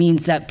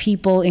means that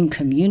people in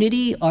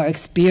community are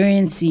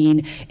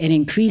experiencing an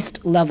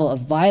increased level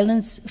of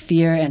violence,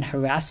 fear, and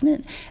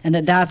harassment, and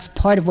that's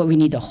part of what we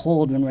need to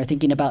hold when we're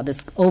thinking about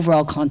this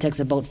overall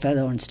context of both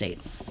federal and state.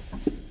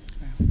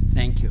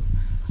 Thank you.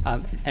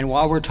 And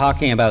while we're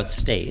talking about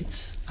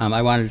states,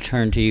 I wanted to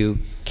turn to you,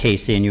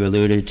 Casey, and you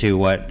alluded to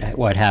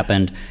what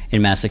happened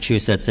in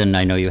Massachusetts, and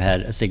I know you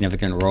had a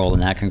significant role in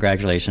that.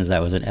 Congratulations, that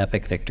was an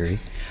epic victory.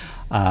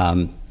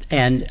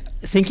 And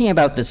thinking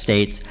about the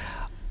states,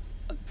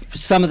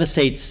 some of the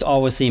states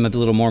always seem a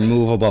little more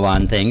movable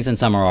on things, and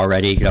some are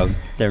already,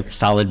 they're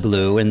solid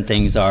blue, and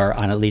things are,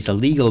 on at least a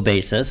legal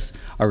basis,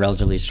 are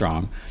relatively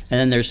strong. And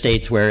then there's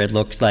states where it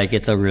looks like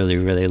it's a really,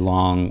 really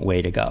long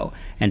way to go.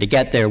 And to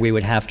get there, we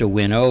would have to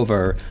win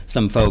over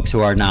some folks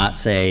who are not,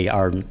 say,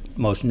 our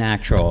most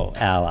natural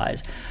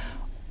allies.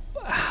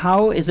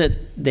 How is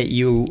it that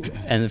you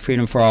and the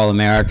Freedom for All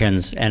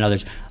Americans and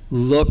others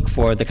look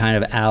for the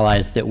kind of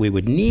allies that we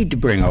would need to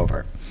bring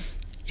over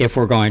if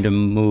we're going to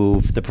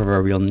move the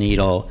proverbial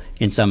needle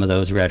in some of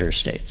those redder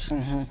states?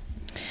 Mm-hmm.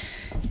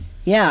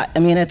 Yeah, I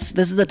mean, this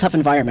is a tough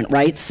environment,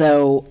 right?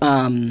 So,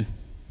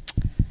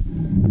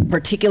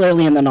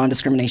 particularly in the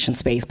non-discrimination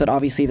space, but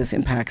obviously this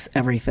impacts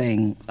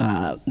everything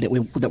that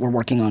we're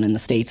working on in the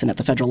states and at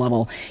the federal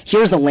level.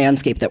 Here's the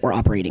landscape that we're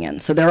operating in.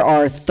 So there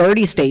are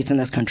 30 states in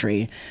this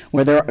country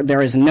where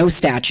there is no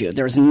statute,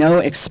 there is no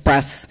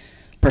express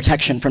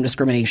protection from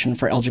discrimination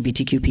for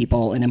LGBTQ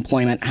people in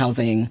employment,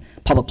 housing,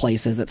 public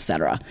places, et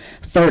cetera.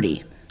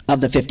 30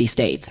 of the 50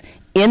 states.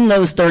 In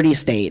those 30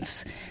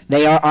 states,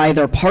 they are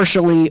either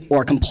partially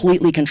or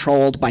completely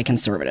controlled by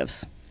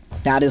conservatives.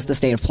 That is the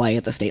state of play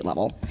at the state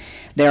level.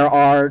 There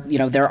are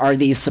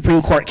these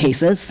Supreme Court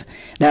cases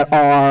that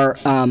are,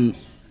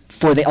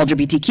 for the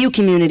LGBTQ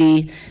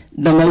community,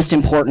 the most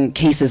important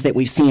cases that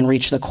we've seen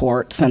reach the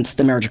court since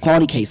the marriage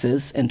equality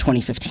cases in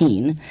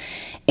 2015.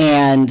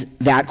 And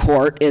that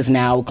court is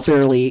now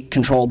clearly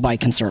controlled by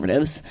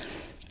conservatives.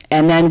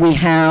 And then we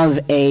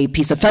have a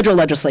piece of federal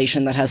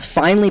legislation that has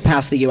finally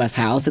passed the U.S.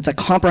 House. It's a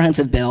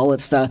comprehensive bill.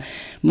 It's the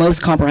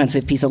most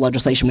comprehensive piece of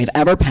legislation we've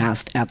ever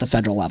passed at the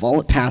federal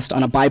level. It passed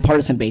on a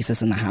bipartisan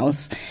basis in the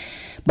House.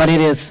 But it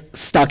is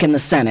stuck in the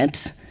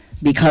Senate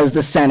because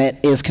the Senate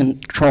is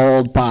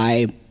controlled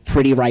by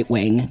pretty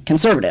right-wing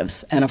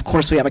conservatives. And of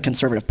course, we have a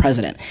conservative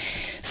president.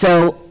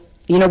 So,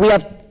 we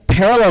have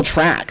parallel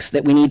tracks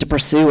that we need to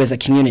pursue as a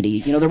community.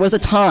 There was a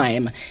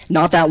time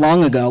not that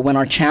long ago when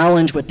our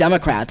challenge with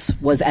Democrats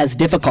was as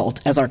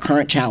difficult as our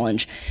current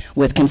challenge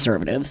with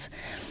conservatives.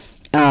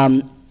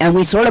 And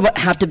we sort of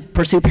have to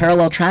pursue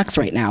parallel tracks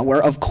right now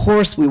where, of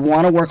course, we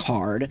want to work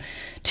hard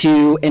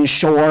to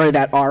ensure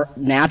that our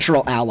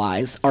natural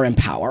allies are in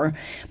power,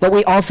 but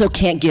we also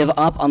can't give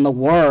up on the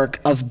work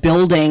of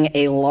building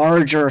a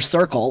larger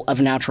circle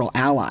of natural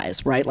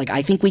allies, right? Like,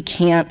 I think we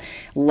can't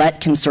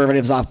let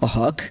conservatives off the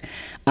hook.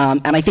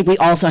 And I think we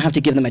also have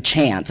to give them a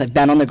chance. I've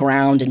been on the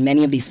ground in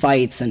many of these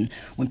fights, and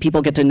when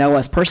people get to know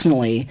us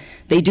personally,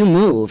 they do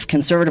move,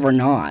 conservative or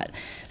not.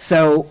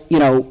 So,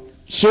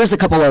 here's a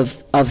couple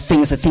of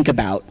things to think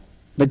about.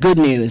 The good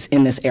news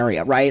in this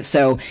area, right?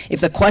 So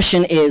if the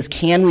question is,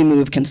 can we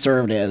move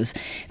conservatives?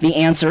 The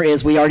answer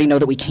is we already know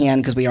that we can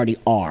because we already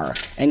are.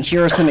 And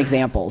here are some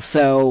examples.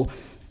 So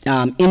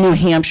in New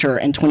Hampshire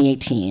in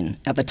 2018,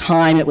 at the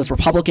time it was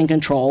Republican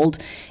controlled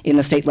in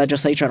the state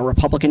legislature, had a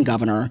Republican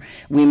governor.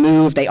 We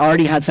moved, they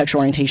already had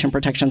sexual orientation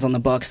protections on the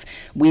books.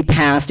 We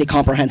passed a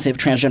comprehensive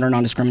transgender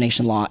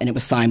non-discrimination law, and it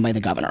was signed by the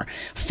governor.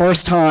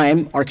 First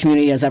time our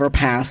community has ever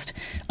passed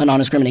a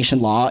non-discrimination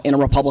law in a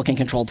Republican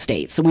controlled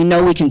state. So we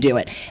know we can do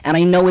it. And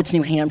I know it's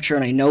New Hampshire,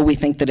 and I know we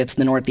think that it's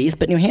the Northeast,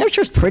 but New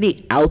Hampshire's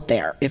pretty out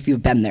there if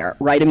you've been there,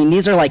 right? I mean,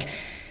 these are like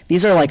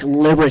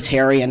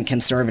libertarian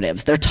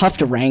conservatives. They're tough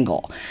to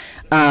wrangle.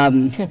 I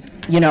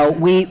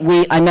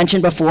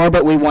mentioned before,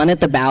 but we won at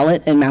the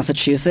ballot in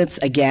Massachusetts,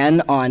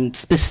 again, on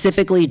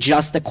specifically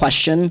just the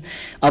question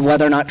of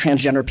whether or not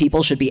transgender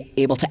people should be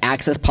able to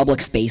access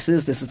public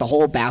spaces. This is the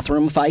whole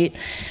bathroom fight.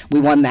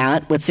 We won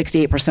that with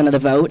 68% of the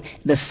vote.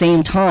 At the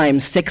same time,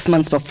 6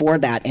 months before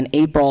that, in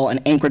April, in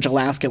Anchorage,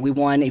 Alaska, we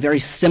won a very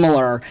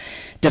similar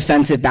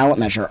defensive ballot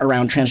measure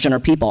around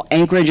transgender people.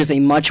 Anchorage is a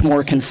much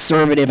more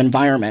conservative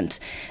environment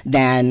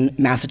than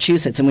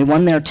Massachusetts, and we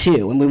won there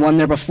too, and we won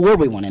there before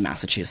we won in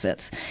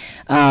Massachusetts.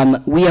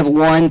 We have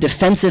won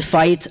defensive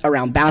fights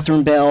around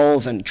bathroom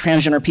bills and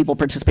transgender people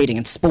participating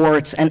in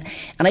sports, and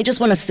I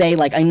just want to say,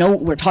 I know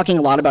we're talking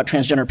a lot about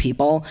transgender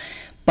people,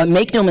 But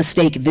make no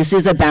mistake, this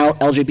is about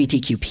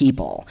LGBTQ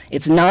people.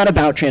 It's not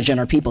about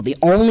transgender people. The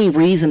only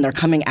reason they're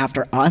coming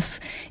after us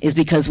is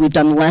because we've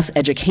done less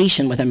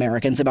education with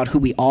Americans about who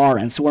we are,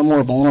 and so we're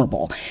more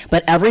vulnerable.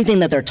 But everything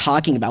that they're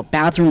talking about,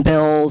 bathroom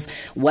bills,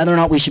 whether or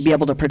not we should be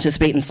able to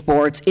participate in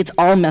sports, it's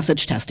all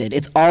message tested.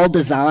 It's all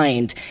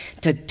designed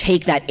to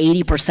take that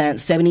 80%,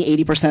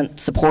 70, 80%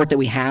 support that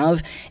we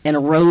have and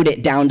erode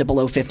it down to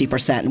below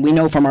 50%. And we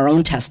know from our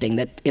own testing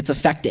that it's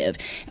effective.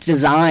 It's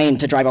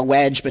designed to drive a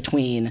wedge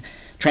between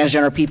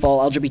transgender people,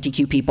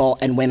 LGBTQ people,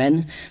 and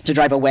women, to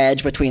drive a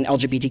wedge between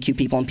LGBTQ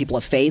people and people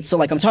of faith. So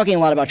like, I'm talking a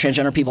lot about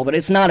transgender people, but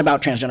it's not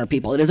about transgender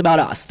people. It is about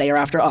us. They are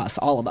after us,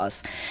 all of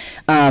us.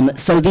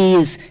 So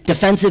these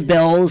defensive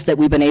bills that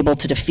we've been able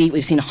to defeat,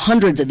 we've seen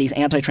hundreds of these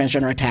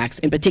anti-transgender attacks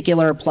in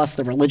particular, plus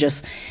the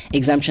religious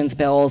exemptions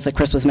bills that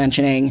Chris was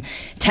mentioning.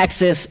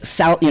 Texas,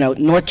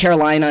 North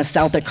Carolina,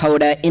 South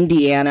Dakota,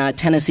 Indiana,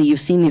 Tennessee,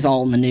 you've seen these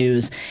all in the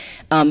news.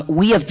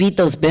 We have beat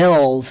those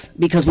bills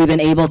because we've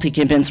been able to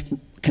convince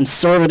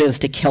conservatives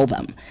to kill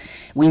them.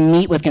 We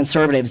meet with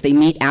conservatives, they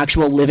meet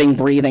actual living,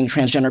 breathing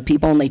transgender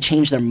people, and they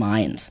change their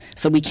minds.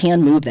 So we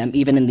can move them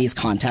even in these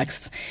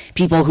contexts.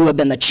 People who have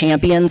been the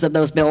champions of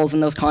those bills in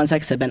those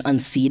contexts have been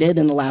unseated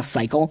in the last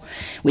cycle.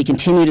 We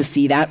continue to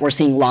see that. We're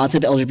seeing lots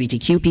of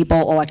LGBTQ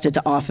people elected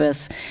to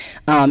office.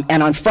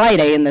 And on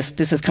Friday, and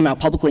this has come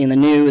out publicly in the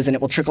news, and it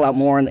will trickle out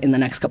more in the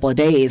next couple of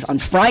days, on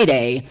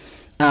Friday,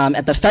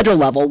 at the federal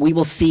level, we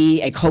will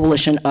see a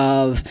coalition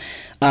of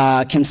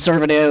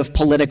conservative,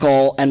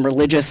 political, and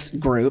religious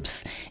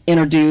groups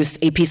introduce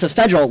a piece of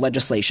federal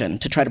legislation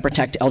to try to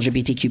protect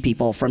LGBTQ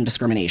people from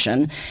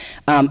discrimination.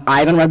 I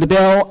haven't read the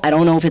bill. I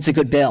don't know if it's a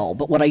good bill.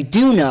 But what I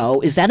do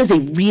know is that is a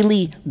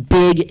really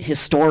big,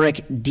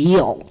 historic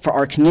deal for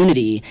our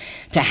community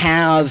to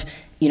have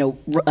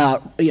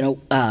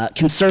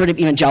conservative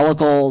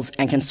evangelicals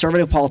and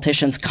conservative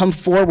politicians come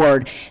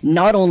forward,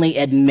 not only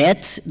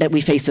admit that we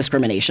face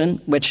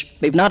discrimination, which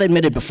they've not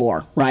admitted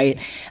before, right?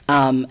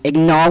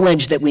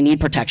 Acknowledge that we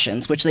need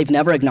protections, which they've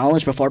never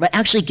acknowledged before, but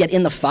actually get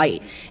in the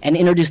fight and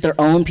introduce their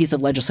own piece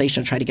of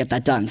legislation to try to get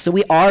that done. So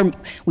we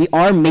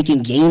are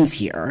making gains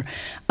here.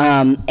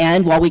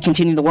 And while we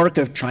continue the work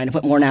of trying to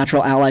put more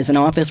natural allies in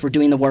office, we're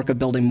doing the work of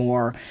building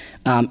more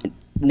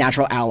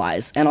natural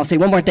allies. And I'll say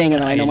one more thing,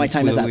 and then I know my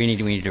time is up. We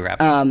need to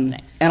wrap up.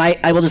 Thanks. And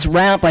I will just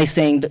wrap by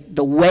saying that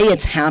the way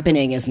it's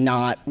happening is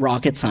not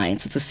rocket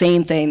science. It's the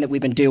same thing that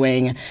we've been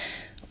doing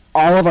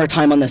all of our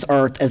time on this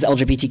earth as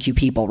LGBTQ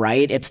people,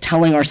 right? It's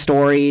telling our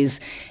stories.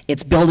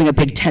 It's building a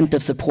big tent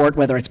of support,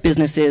 whether it's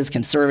businesses,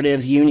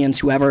 conservatives, unions,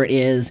 whoever it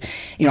is.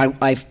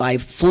 I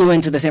flew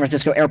into the San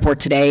Francisco airport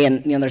today,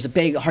 and there's a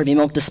big Harvey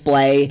Milk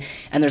display,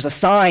 and there's a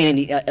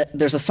sign, and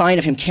there's a sign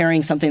of him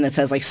carrying something that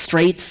says like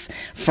 "Straights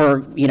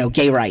for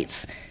gay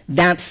rights."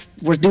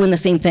 We're doing the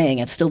same thing.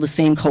 It's still the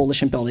same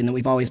coalition building that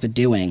we've always been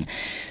doing.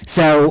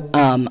 So,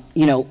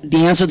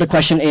 the answer to the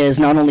question is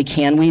not only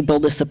can we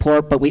build this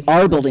support, but we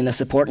are building this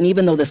support. And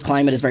even though this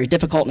climate is very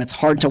difficult and it's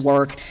hard to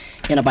work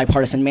in a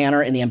bipartisan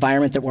manner in the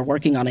environment that we're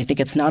working on, I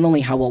think it's not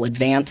only how we'll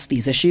advance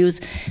these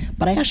issues,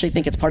 but I actually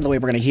think it's part of the way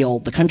we're going to heal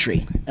the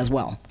country as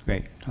well.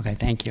 Great. Okay.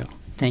 Thank you.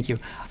 Thank you.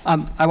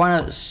 I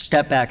want to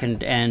step back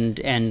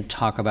and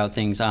talk about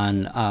things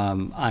on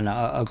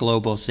a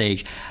global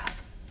stage.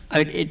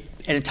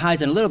 And it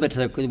ties in a little bit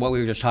to what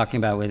we were just talking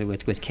about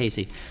with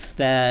Casey,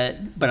 but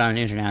on an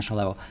international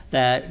level,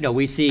 that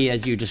we see,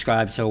 as you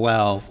described so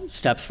well,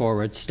 steps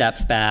forward,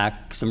 steps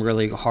back, some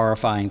really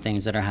horrifying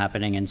things that are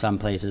happening in some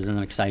places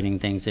and exciting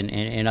things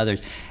in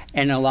others.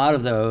 And a lot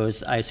of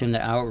those, I assume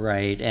that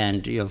outright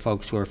and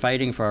folks who are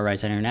fighting for our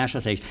rights on an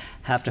international stage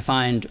have to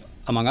find,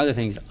 among other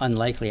things,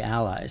 unlikely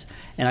allies.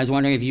 And I was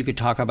wondering if you could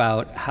talk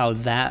about how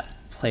that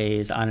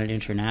plays on an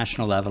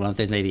international level, and if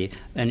there's maybe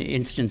an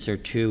instance or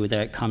two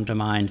that come to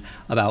mind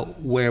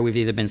about where we've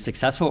either been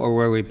successful or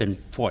where we've been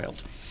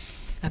foiled.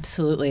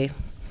 Absolutely.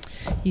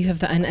 You have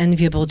the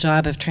unenviable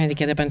job of trying to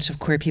get a bunch of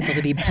queer people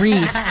to be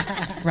brief,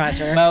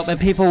 Roger. Well, but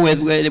people with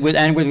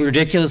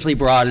ridiculously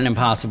broad and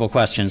impossible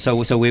questions. So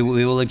we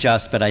will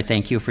adjust, but I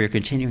thank you for your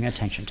continuing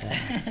attention to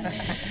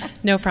that.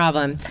 No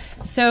problem.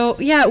 So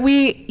yeah,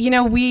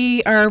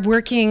 we are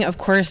working, of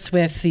course,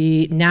 with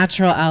the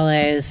natural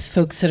allies,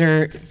 folks that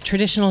are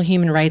traditional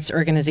human rights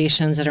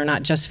organizations that are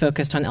not just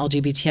focused on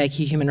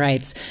LGBTIQ human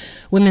rights,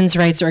 women's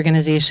rights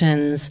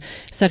organizations,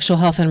 sexual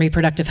health and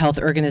reproductive health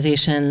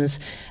organizations,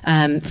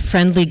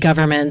 friendly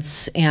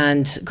governments,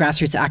 and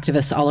grassroots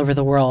activists all over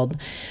the world,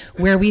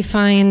 where we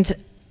find,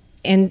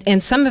 and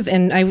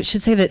I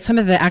should say that some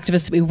of the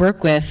activists that we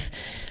work with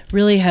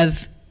really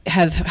have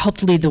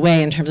helped lead the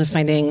way in terms of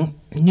finding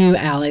new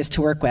allies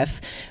to work with.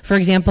 For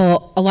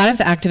example, a lot of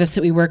the activists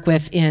that we work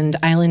with in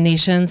island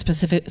nations,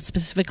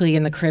 specifically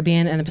in the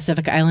Caribbean and the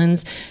Pacific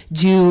Islands,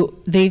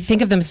 they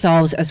think of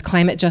themselves as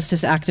climate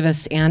justice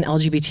activists and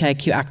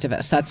LGBTIQ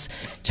activists. That's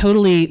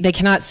totally, they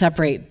cannot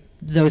separate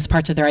those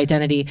parts of their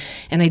identity.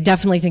 And I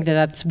definitely think that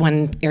that's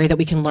one area that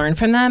we can learn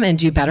from them and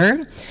do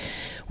better.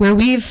 Where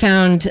we've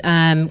found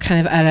kind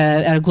of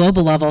at a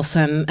global level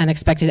some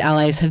unexpected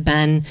allies have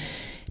been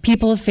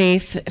people of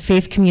faith,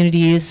 faith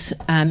communities,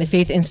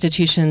 faith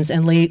institutions,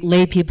 and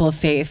lay people of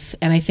faith.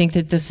 And I think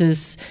that this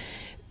is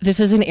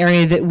an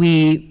area that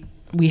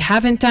we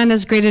haven't done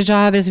as great a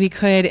job as we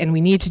could, and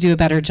we need to do a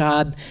better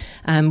job.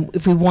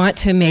 If we want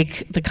to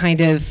make the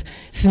kind of,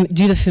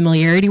 do the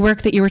familiarity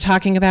work that you were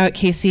talking about,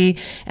 Casey,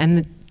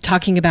 and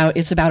talking about,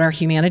 it's about our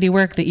humanity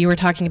work that you were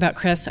talking about,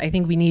 Chris, I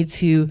think we need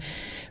to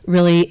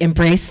really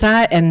embrace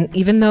that. And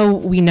even though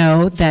we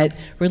know that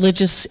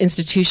religious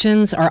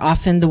institutions are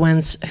often the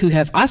ones who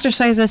have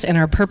ostracized us and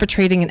are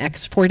perpetrating and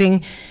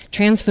exporting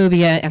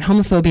transphobia and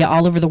homophobia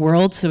all over the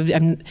world, so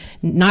I'm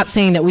not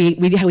saying that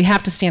we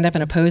have to stand up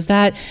and oppose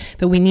that,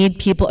 but we need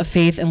people of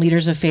faith and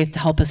leaders of faith to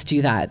help us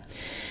do that.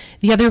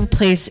 The other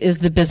place is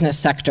the business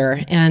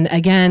sector. And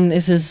again,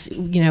 this is,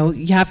 you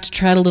have to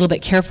tread a little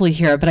bit carefully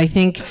here, but I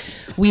think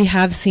we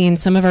have seen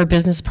some of our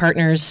business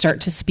partners start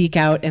to speak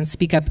out and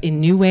speak up in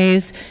new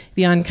ways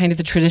beyond kind of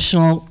the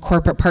traditional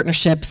corporate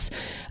partnerships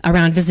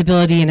around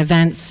visibility and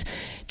events,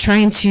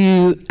 trying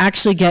to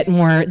actually get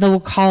more, they will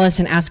call us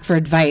and ask for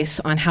advice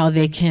on how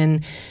they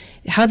can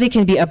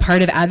be a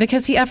part of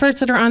advocacy efforts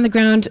that are on the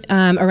ground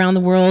around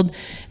the world.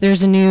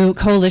 There's a new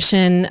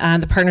coalition,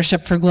 the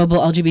Partnership for Global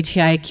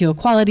LGBTIQ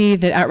Equality,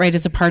 that Outright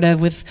is a part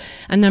of, with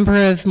a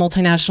number of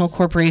multinational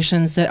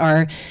corporations that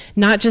are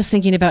not just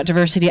thinking about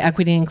diversity,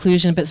 equity, and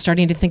inclusion, but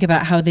starting to think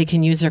about how they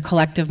can use their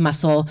collective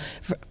muscle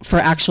for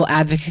actual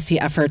advocacy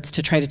efforts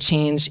to try to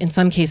change, in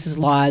some cases,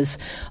 laws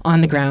on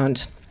the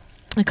ground.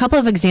 A couple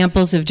of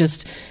examples of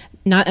just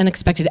not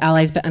unexpected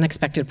allies, but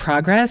unexpected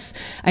progress.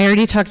 I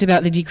already talked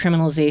about the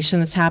decriminalization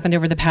that's happened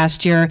over the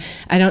past year.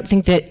 I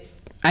think that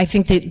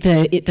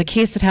the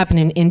case that happened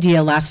in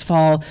India last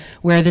fall,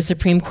 where the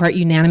Supreme Court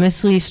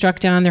unanimously struck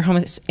down their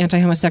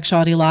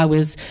anti-homosexuality law,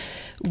 was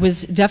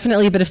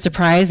definitely a bit of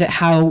surprise at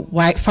how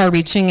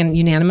far-reaching and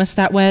unanimous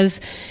that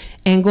was.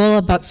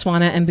 Angola,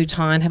 Botswana, and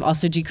Bhutan have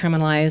also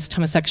decriminalized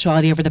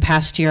homosexuality over the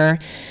past year.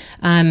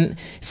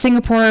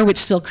 Singapore, which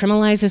still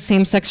criminalizes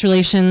same-sex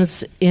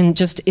relations, in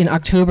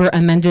October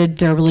amended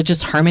their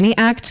Religious Harmony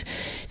Act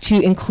to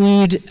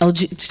include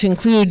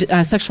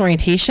sexual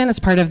orientation as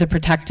part of the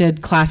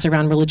protected class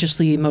around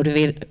religiously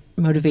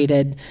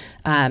motivated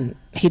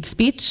hate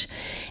speech.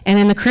 And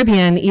in the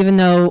Caribbean, even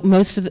though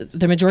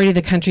the majority of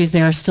the countries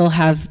there still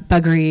have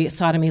buggery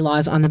sodomy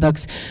laws on the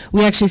books,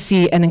 we actually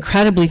see an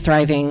incredibly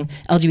thriving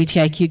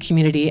LGBTIQ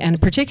community,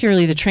 and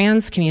particularly the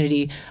trans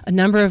community. A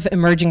number of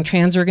emerging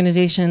trans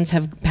organizations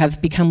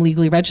have become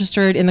legally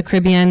registered in the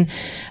Caribbean.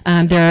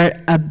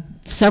 There are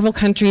several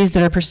countries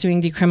that are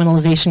pursuing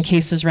decriminalization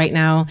cases right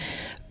now.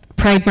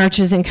 Pride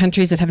marches in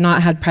countries that have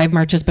not had pride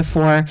marches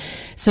before.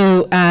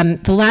 So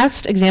the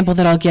last example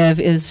that I'll give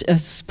is a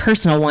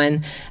personal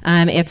one.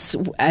 It's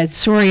a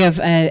story of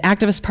an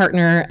activist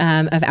partner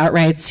of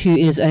Outright's, who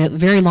is a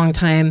very long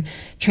time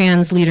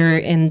trans leader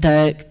in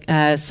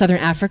the Southern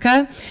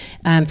Africa,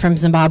 from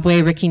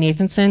Zimbabwe, Ricky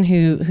Nathanson,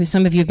 who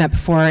some of you have met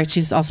before.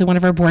 She's also one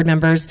of our board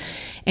members.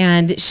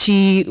 And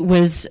she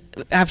was,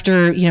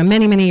 after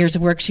many, many years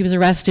of work, she was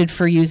arrested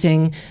for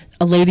using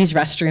a ladies'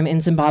 restroom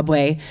in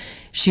Zimbabwe.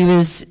 She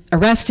was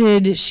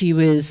arrested, she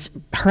was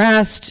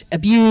harassed,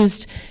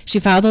 abused. She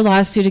filed a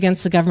lawsuit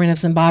against the government of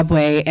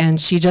Zimbabwe, and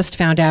she just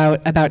found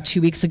out about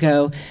 2 weeks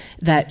ago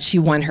that she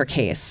won her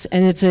case.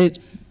 And it's a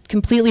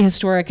completely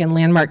historic and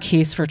landmark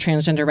case for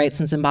transgender rights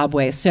in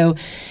Zimbabwe. So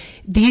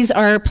these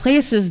are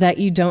places that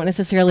you don't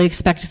necessarily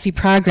expect to see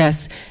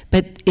progress,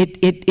 but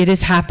it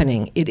is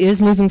happening. It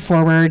is moving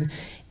forward,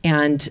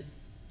 and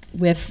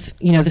with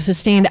the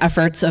sustained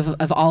efforts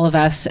of all of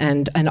us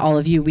and all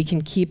of you, we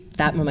can keep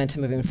that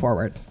momentum moving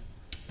forward.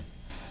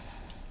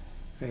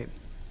 Great,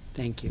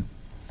 thank you.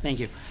 Thank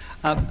you.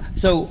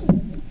 So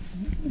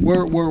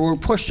we're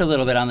pushed a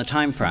little bit on the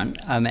time front,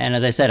 and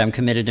as I said, I'm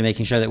committed to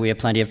making sure that we have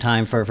plenty of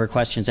time for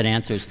questions and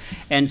answers.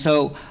 And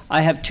so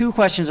I have two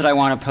questions that I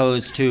want to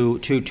pose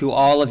to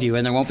all of you,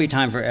 and there won't be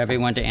time for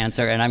everyone to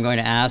answer, and I'm going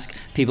to ask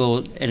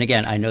people, and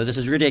again, I know this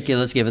is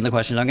ridiculous given the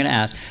questions I'm going to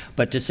ask,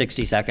 but to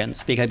 60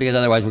 seconds, because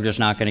otherwise we're just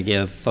not going to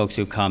give folks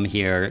who come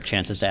here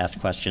chances to ask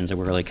questions, and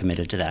we're really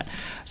committed to that.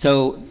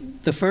 So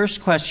the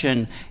first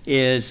question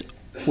is,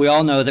 we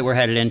all know that we're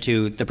headed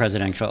into the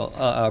presidential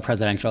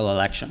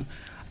election.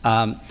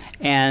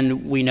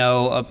 And we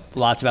know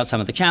lots about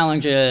some of the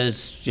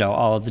challenges,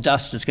 all of the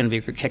dust that's going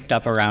to be kicked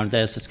up around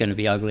this, it's going to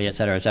be ugly, et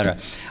cetera, et cetera.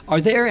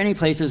 Are there any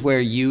places where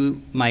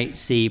you might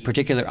see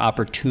particular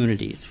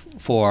opportunities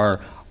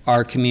for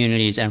our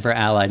communities and for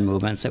allied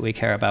movements that we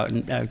care about?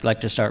 And I'd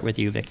like to start with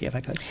you, Vicki, if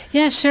I could.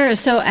 Yeah, sure.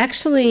 So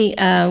actually,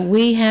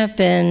 we have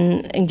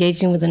been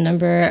engaging with a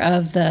number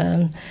of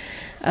the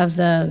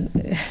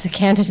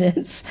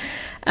candidates.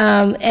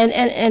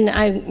 And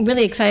I'm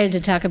really excited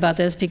to talk about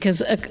this because,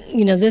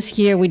 this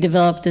year we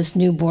developed this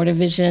new border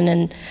vision,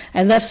 and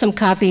I left some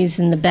copies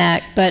in the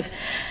back. But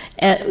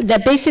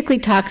that basically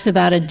talks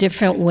about a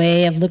different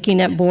way of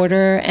looking at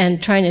border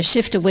and trying to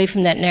shift away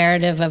from that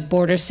narrative of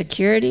border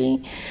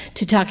security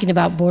to talking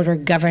about border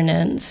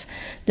governance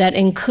that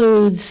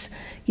includes,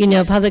 you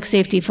know, public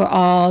safety for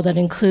all, that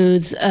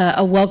includes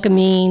a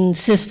welcoming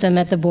system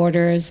at the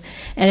borders,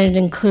 and it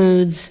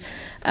includes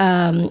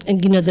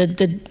you know,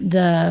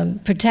 the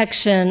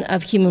protection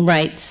of human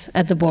rights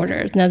at the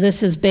border. Now,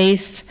 this is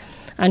based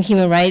on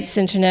human rights,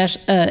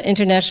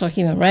 international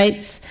human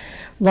rights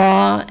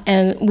law,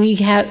 and we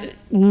have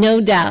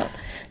no doubt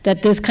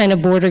that this kind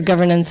of border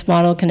governance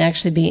model can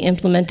actually be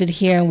implemented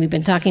here. And we've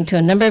been talking to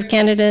a number of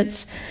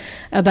candidates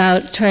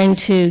about trying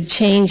to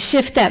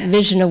shift that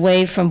vision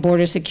away from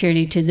border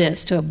security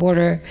to a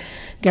border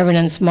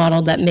governance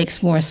model that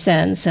makes more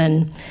sense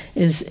and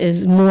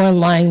is more in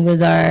line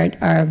with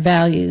our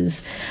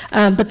values.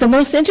 But the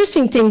most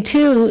interesting thing,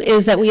 too,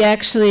 is that we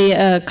actually,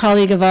 a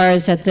colleague of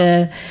ours at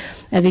the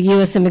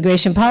U.S.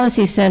 Immigration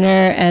Policy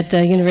Center at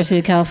the University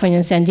of California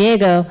in San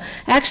Diego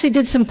actually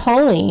did some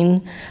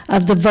polling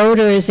of the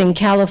voters in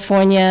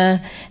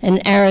California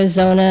and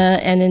Arizona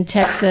and in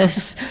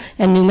Texas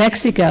and New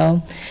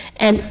Mexico.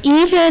 And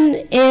even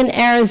in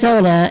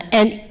Arizona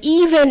and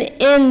even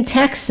in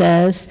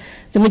Texas,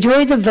 the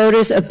majority of the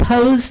voters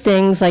oppose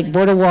things like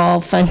border wall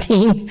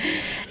funding,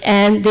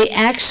 and they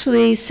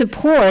actually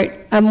support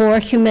a more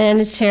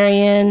humane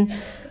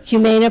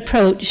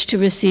approach to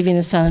receiving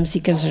asylum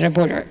seekers at our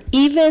border,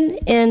 even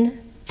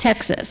in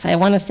Texas. I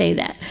want to say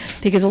that,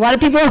 because a lot of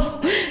people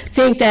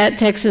think that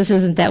Texas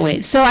isn't that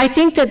way. So I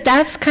think that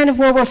that's kind of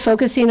where we're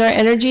focusing our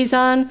energies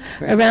on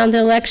around the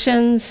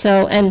elections.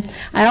 So, and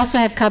I also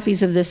have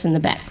copies of this in the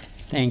back.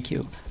 Thank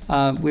you.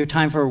 We have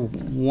time for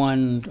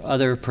one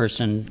other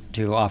person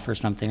to offer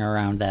something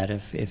around that,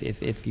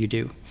 if you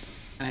do.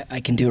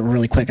 I can do it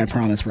really quick, I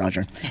promise,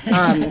 Roger.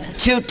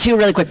 Two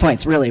really quick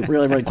points, really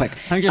quick.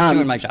 I'm just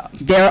doing my job.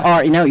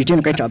 No, you're doing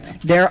a great job.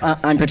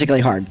 I'm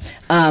particularly hard.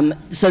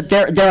 So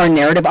there are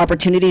narrative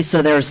opportunities.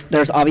 So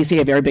there's obviously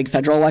a very big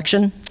federal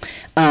election,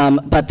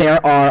 but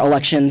there are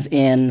elections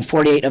in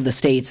 48 of the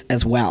states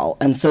as well.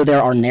 And so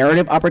there are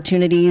narrative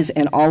opportunities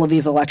in all of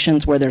these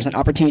elections where there's an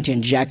opportunity to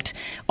inject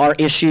our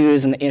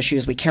issues and the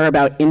issues we care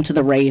about into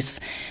the race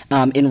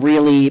in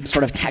really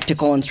sort of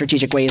tactical and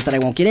strategic ways that I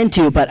won't get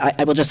into, but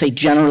I will just say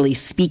generally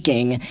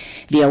speaking,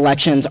 the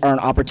elections are an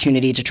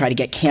opportunity to try to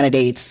get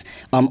candidates,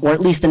 or at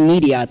least the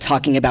media,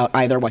 talking about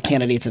either what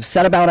candidates have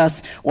said about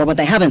us or what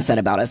they haven't said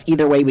about us.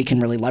 Either way, we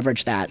can really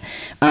leverage that.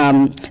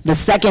 The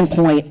second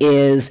point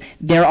is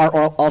there are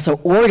also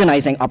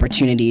organizing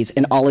opportunities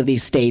in all of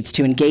these states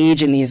to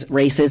engage in these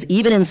races,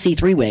 even in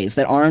C3 ways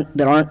that aren't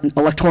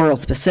electoral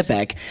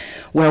specific,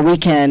 where we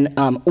can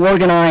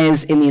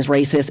organize in these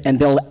races and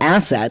build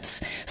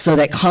assets so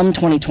that come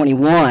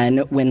 2021,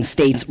 when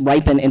states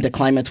ripen into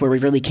climates where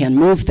we really can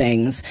move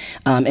things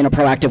in a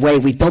proactive way,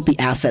 we've built the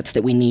assets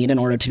that we need in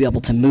order to be able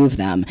to move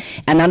them.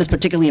 And that is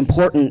particularly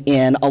important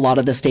in a lot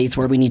of the states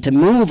where we need to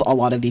move a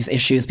lot of these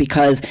issues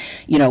because,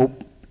 you know,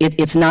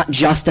 it's not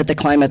just that the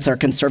climates are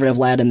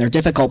conservative-led and they're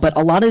difficult, but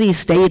a lot of these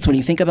states, when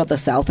you think about the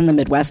South and the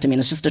Midwest, I mean,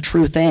 it's just a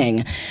true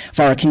thing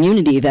for our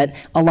community that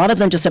a lot of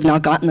them just have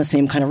not gotten the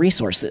same kind of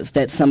resources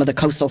that some of the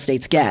coastal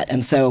states get.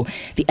 And so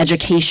the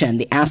education,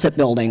 the asset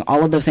building,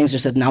 all of those things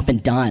just have not been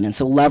done. And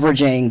so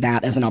leveraging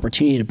that as an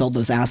opportunity to build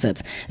those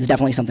assets is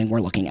definitely something we're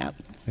looking at.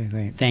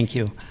 Great. Thank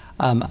you.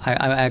 I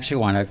actually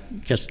want to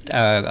just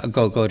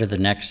go to the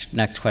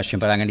next question,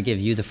 but I'm going to give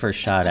you the first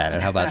shot at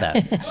it. How about that?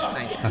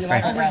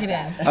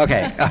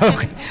 Okay.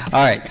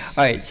 All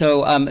right.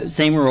 So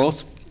same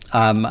rules,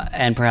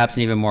 and perhaps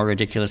an even more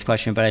ridiculous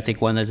question, but I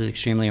think one that is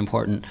extremely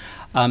important,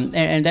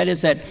 and that is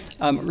that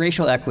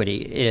racial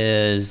equity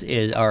is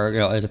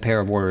a pair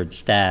of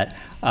words that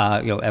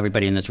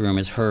everybody in this room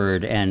has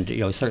heard, and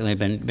certainly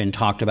been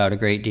talked about a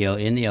great deal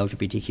in the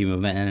LGBTQ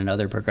movement and in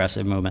other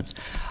progressive movements.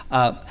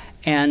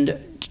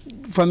 And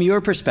from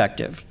your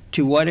perspective,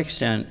 to what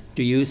extent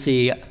do you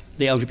see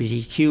the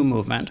LGBTQ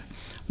movement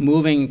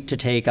moving to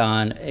take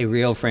on a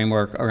real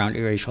framework around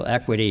racial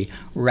equity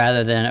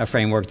rather than a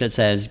framework that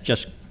says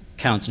just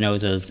counts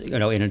noses,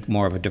 in a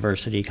more of a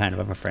diversity kind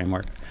of a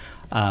framework?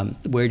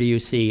 Where do you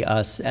see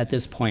us at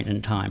this point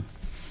in time?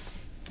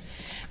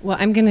 Well,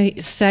 I'm going to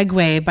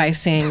segue by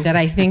saying that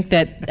I think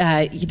that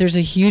there's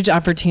a huge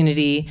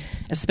opportunity,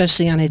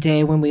 especially on a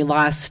day when we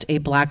lost a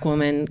Black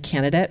woman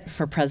candidate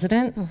for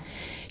president,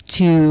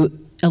 to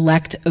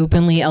elect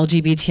openly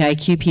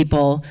LGBTIQ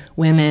people,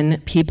 women,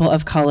 people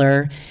of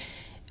color,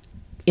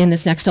 in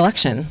this next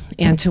election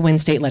and to win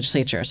state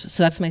legislatures.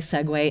 So that's my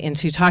segue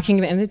into talking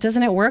about, and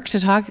doesn't it work to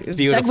talk,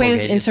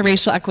 segues into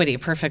racial equity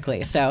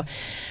perfectly. So,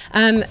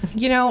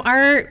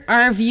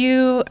 our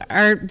view,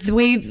 the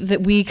way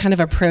that we kind of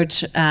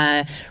approach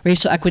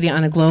racial equity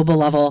on a global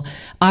level,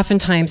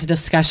 oftentimes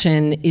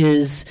discussion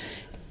is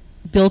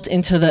built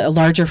into the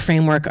larger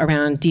framework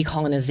around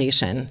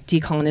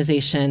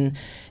decolonization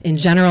in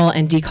general,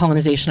 and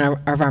decolonization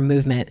of our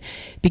movement.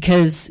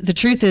 Because the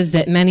truth is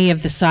that many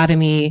of the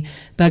sodomy,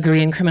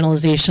 buggery, and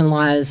criminalization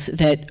laws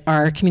that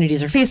our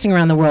communities are facing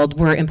around the world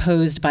were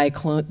imposed by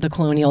the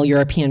colonial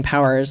European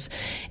powers.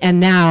 And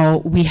now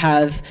we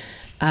have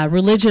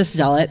religious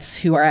zealots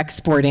who are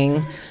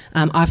exporting,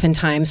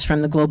 oftentimes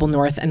from the global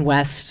north and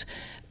west,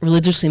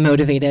 religiously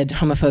motivated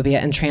homophobia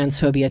and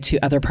transphobia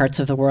to other parts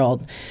of the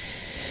world.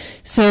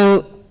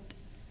 So,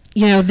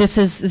 you know, this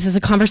is a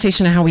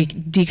conversation on how we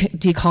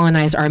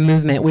decolonize our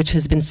movement, which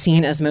has been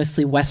seen as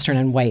mostly Western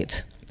and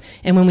white.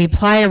 And when we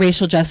apply a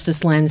racial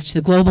justice lens to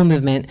the global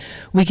movement,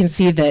 we can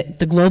see that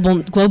the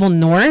global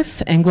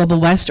North and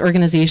global West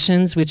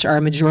organizations, which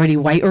are majority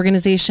white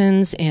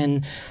organizations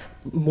in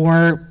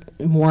more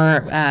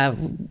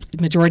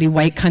majority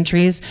white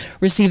countries,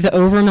 receive the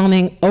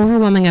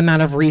overwhelming amount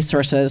of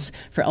resources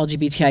for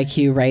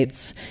LGBTIQ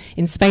rights,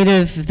 in spite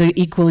of the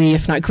equally,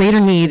 if not greater,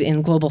 need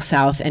in global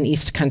South and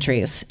East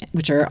countries,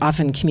 which are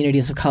often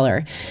communities of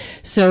color.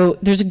 So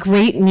there's a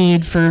great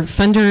need for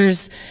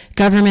funders,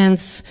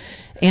 governments,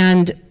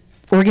 and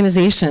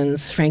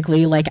organizations,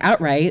 frankly, like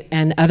Outright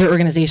and other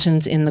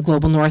organizations in the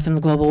global North and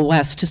the global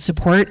West to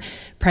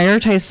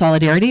prioritize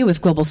solidarity with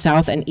global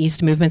South and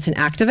East movements and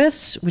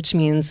activists, which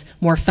means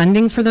more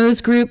funding for those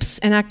groups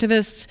and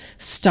activists,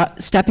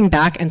 stepping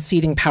back and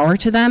ceding power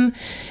to them,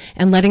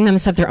 and letting them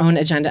set their own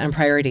agenda and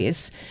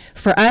priorities.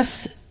 For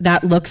us,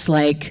 that looks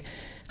like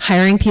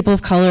hiring people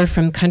of color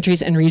from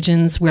countries and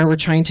regions where we're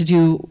trying to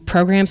do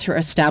programs for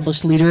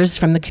established leaders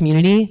from the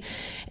community,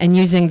 and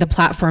using the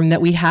platform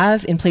that we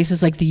have in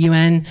places like the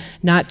UN,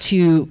 not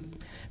to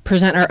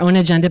present our own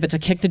agenda, but to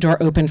kick the door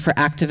open for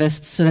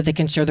activists so that they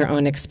can share their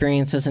own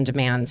experiences and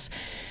demands.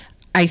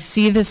 I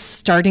see this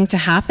starting to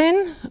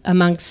happen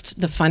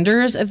amongst the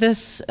funders of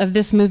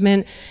this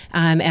movement,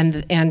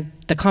 and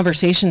the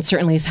conversation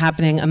certainly is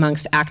happening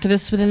amongst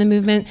activists within the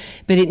movement,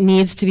 but it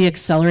needs to be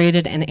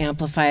accelerated and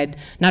amplified,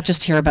 not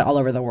just here, but all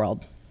over the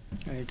world.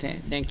 All right,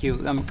 thank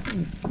you.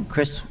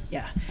 Chris?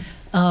 Yeah.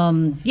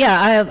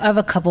 I have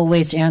a couple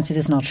ways to answer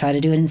this, and I'll try to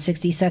do it in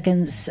 60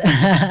 seconds. So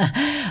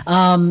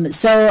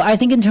I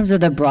think in terms of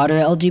the broader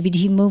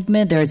LGBT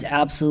movement, there's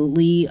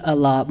absolutely a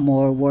lot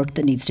more work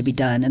that needs to be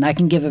done. And I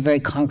can give a very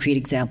concrete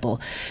example.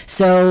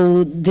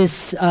 So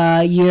this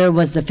year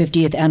was the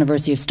 50th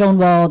anniversary of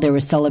Stonewall. There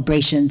were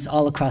celebrations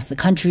all across the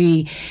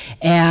country.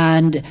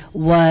 And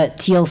what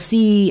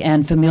TLC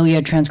and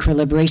Familia Transqueer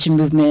Liberation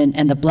Movement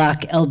and the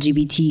Black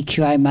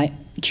LGBTQIA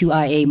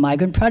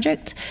Migrant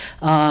Project,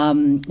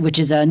 which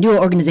is a newer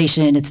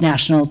organization. It's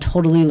national.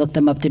 Totally look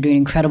them up. They're doing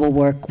incredible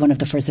work, one of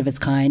the first of its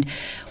kind.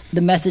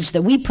 The message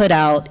that we put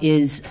out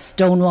is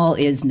Stonewall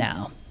is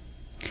now.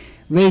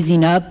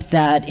 Raising up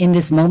that in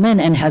this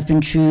moment, and has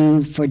been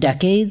true for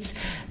decades,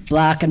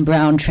 Black and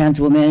brown trans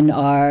women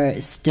are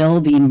still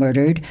being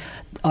murdered,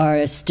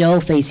 are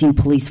still facing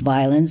police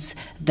violence,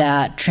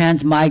 that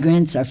trans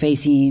migrants are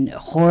facing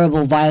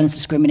horrible violence,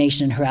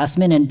 discrimination, and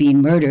harassment, and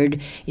being murdered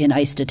in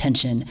ICE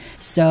detention.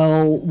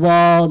 So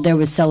while there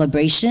was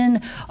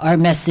celebration, our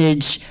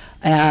message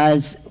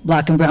as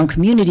Black and brown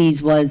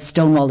communities was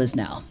Stonewall is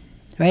now,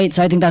 right?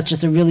 So I think that's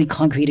just a really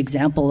concrete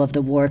example of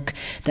the work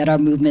that our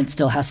movement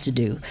still has to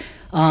do.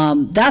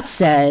 That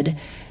said,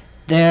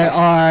 there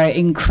are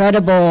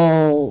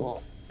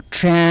incredible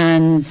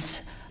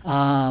trans,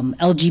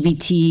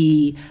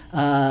 LGBT,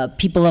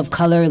 people of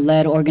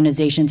color-led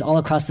organizations all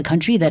across the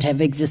country that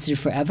have existed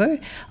forever,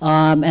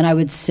 and I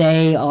would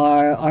say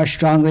are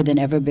stronger than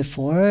ever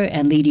before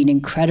and leading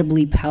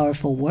incredibly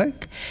powerful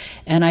work.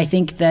 And I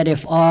think that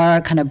if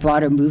our kind of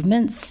broader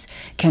movements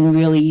can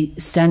really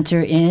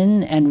center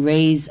in and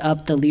raise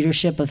up the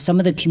leadership of some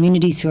of the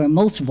communities who are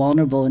most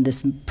vulnerable in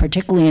this,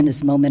 particularly in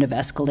this moment of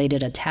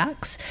escalated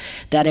attacks,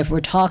 that if we're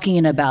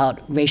talking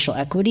about racial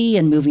equity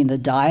and moving the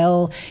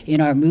dial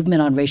in our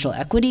movement on racial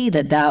equity,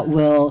 that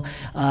will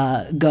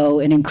go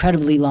an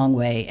incredibly long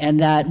way. And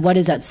that what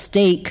is at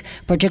stake,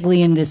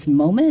 particularly in this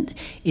moment,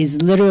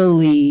 is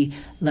literally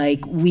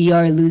like we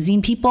are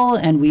losing people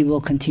and we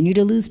will continue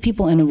to lose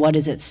people, and what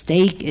is at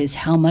stake is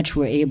how much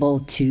we're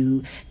able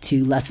to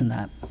lessen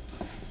that.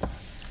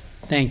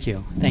 Thank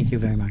you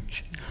very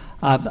much.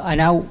 I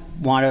now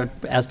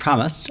want to, as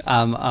promised,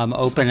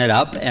 open it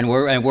up, and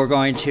we're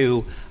going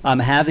to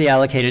have the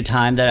allocated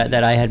time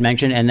that I had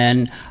mentioned, and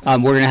then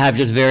we're going to have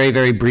just very,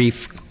 very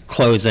brief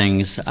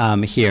closings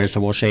here, so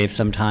we'll shave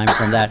some time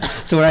from that.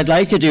 So what I'd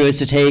like to do is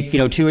to take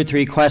 2 or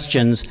 3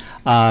 questions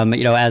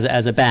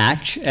as a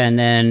batch, and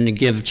then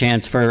give a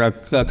chance for a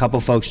couple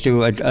folks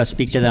to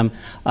speak to them,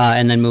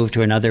 and then move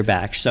to another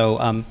batch.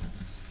 So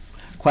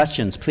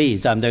questions,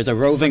 please. There's a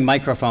roving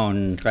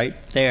microphone right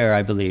there,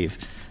 I believe.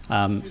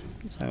 So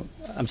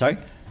I'm sorry?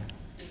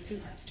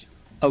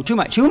 Oh, two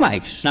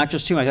mics, not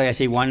just 2 mics. I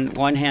see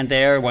one hand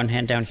there, one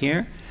hand down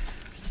here.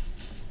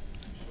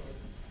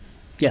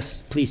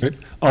 Yes, please.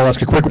 I'll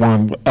ask a quick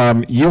one.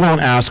 You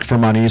won't ask for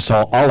money,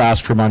 so I'll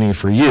ask for money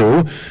for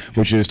you,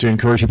 which is to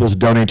encourage people to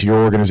donate to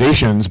your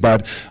organizations.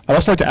 But I'd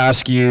also like to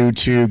ask you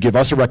to give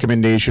us a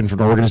recommendation for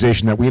an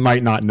organization that we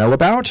might not know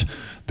about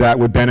that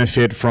would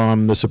benefit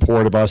from the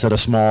support of us at a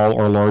small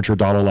or larger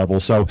dollar level.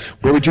 So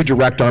where would you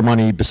direct our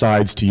money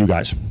besides to you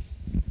guys?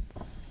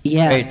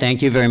 Yeah. Great,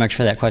 thank you very much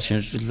for that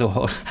question.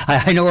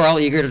 I know we're all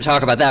eager to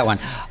talk about that one,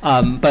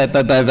 but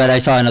I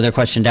saw another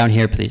question down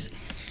here, please.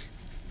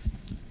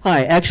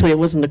 Hi, actually it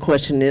wasn't a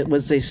question, it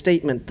was a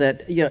statement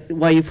that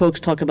while you folks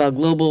talk about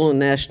global and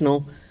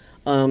national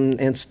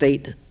and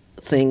state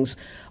things,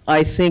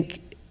 I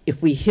think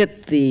if we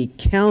hit the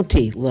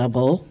county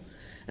level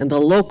and the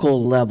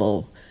local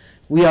level,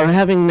 we are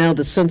having now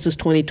the Census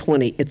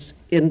 2020. It's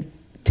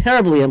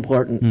terribly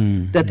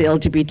important that the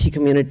LGBT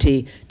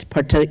community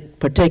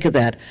partake of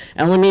that.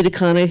 Alameda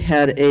County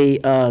had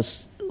a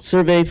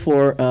survey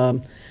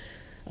for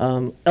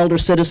elder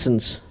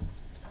citizens.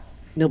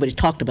 Nobody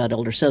talked about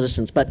elder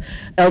citizens, but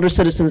elder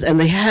citizens, and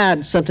they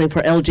had something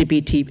for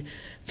LGBT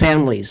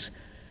families.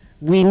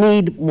 We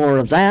need more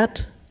of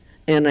that,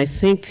 and I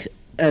think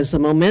as the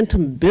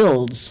momentum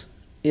builds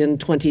in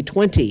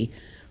 2020,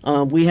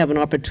 we have an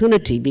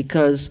opportunity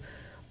because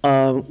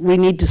we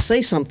need to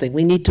say something.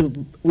 We need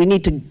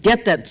to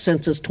get that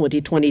Census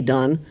 2020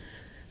 done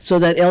so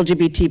that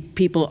LGBT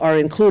people are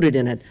included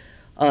in it.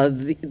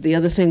 The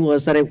other thing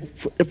was that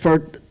for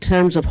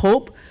terms of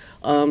hope,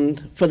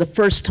 for the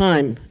first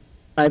time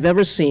I've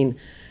ever seen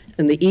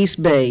in the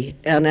East Bay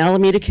and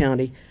Alameda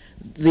County,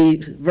 the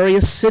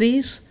various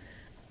cities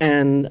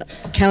and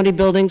county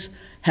buildings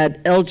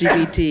had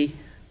LGBT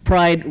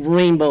pride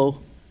rainbow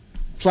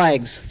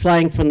flags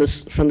flying from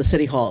the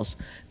city halls.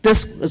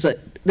 This was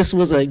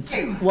a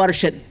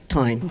watershed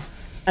time.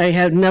 I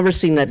have never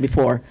seen that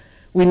before.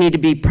 We need to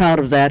be proud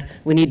of that.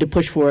 We need to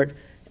push for it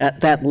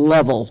at that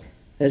level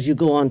as you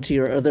go on to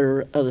your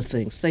other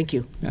things. Thank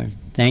you.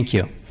 Thank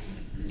you.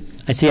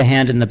 I see a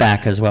hand in the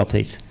back as well,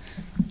 please.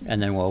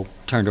 And then we'll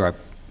turn to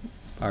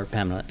our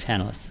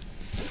panelists.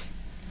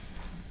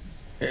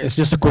 It's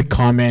just a quick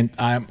comment.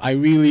 I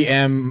really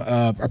am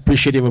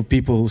appreciative of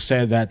people who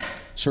said that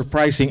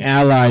surprising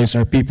allies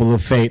are people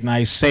of faith. And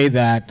I say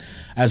that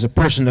as a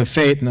person of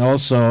faith and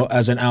also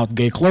as an out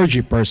gay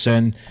clergy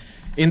person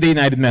in the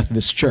United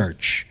Methodist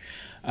Church.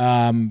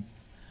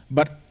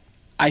 But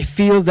I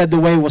feel that the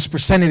way it was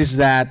presented is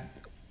that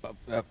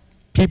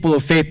people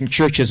of faith in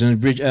churches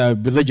and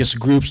religious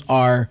groups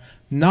are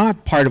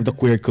not part of the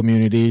queer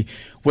community,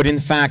 when in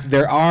fact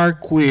there are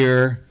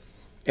queer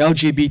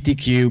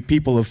LGBTQ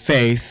people of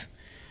faith.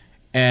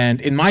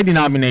 And in my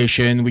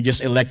denomination, we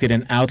just elected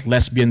an out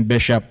lesbian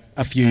bishop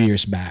a few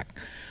years back.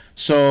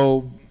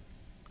 So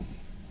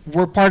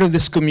we're part of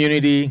this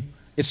community.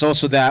 It's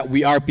also that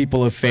we are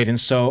people of faith. And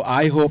so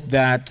I hope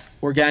that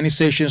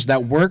organizations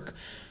that work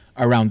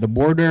around the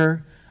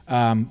border,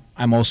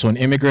 I'm also an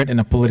immigrant and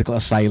a political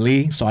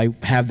asylee, so I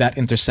have that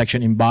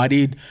intersection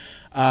embodied.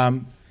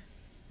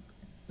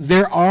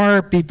 There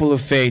are people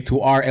of faith who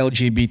are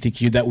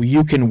LGBTQ that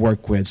you can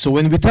work with. So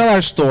when we tell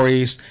our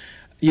stories,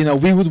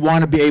 we would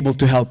want to be able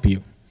to help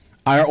you,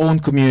 our own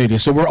community.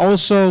 So we're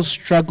also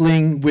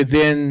struggling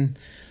within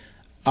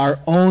our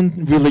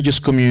own religious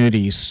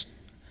communities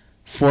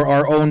for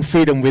our own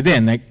freedom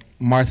within. Like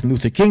Martin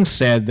Luther King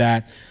said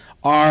that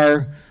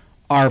our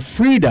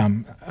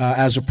freedom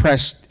as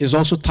oppressed is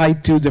also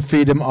tied to the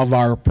freedom of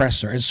our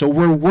oppressor. And so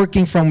we're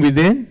working from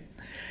within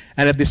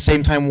and at the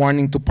same time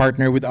wanting to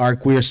partner with our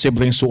queer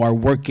siblings who are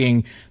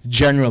working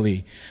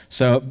generally.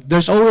 So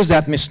there's always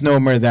that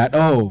misnomer that,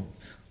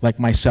 like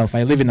myself,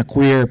 I live in a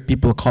queer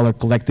people of color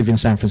collective in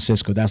San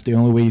Francisco. That's the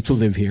only way to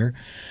live here.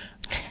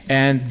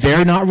 And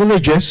they're not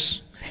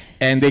religious.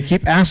 And they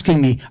keep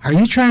asking me, are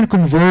you trying to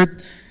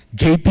convert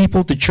gay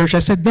people to church? I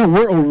said, no,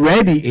 we're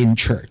already in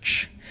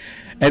church.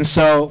 And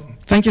so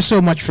thank you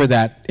so much for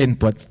that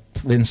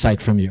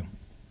insight from you.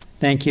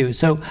 Thank you.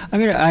 So I'm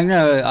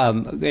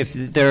gonna if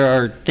there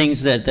are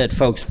things that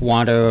folks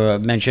want to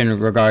mention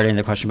regarding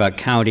the question about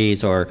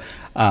counties or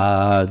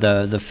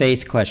the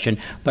faith question,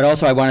 but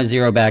also I want to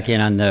zero back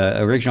in on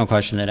the original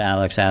question that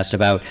Alex asked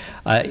about,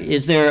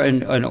 is there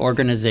an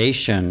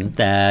organization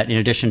that, in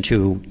addition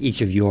to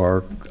each of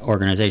your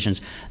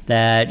organizations,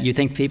 that you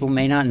think people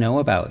may not know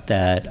about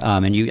that,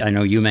 and I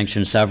know you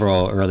mentioned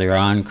several earlier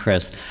on,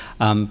 Chris,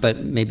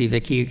 but maybe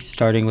Vicki,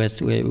 starting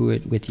with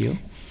you?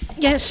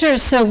 Yeah, sure.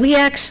 So we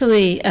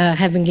actually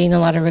have been getting a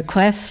lot of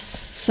requests.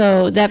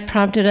 So that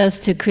prompted us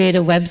to create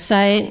a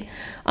website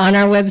on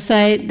our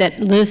website that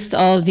lists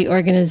all of the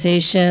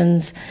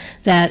organizations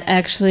that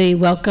actually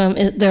welcome.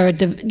 They're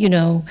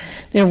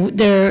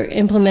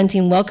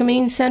implementing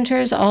welcoming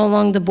centers all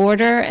along the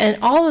border, and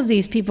all of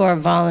these people are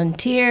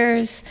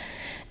volunteers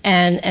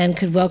and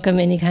could welcome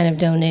any kind of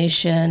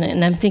donation.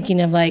 And I'm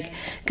thinking of like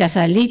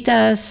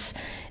Casalitas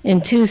in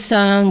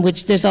Tucson,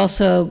 which there's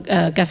also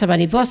Casa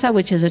Mariposa,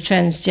 which is a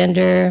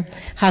transgender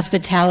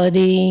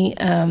hospitality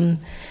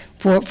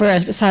for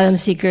asylum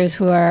seekers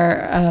who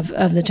are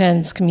of the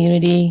trans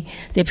community.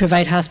 They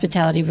provide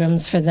hospitality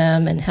rooms for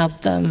them and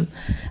help them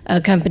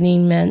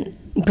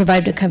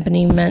provide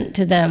accompaniment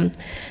to them.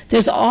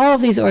 There's all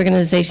of these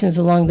organizations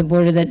along the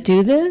border that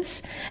do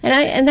this,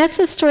 and that's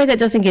a story that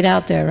doesn't get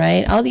out there,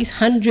 right? All these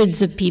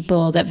hundreds of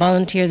people that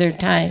volunteer their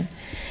time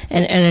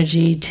and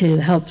energy to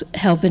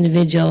help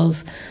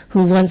individuals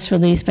who once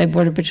released by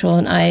Border Patrol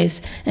and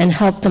ICE and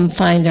help them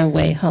find their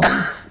way home.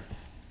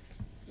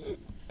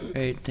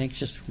 Great, thanks.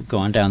 Just go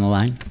on down the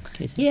line,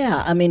 Casey.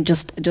 Yeah, I mean,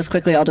 just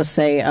quickly, I'll just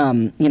say,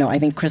 I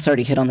think Chris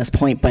already hit on this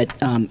point, but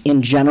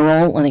in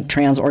general, I think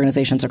trans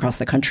organizations across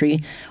the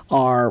country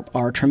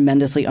are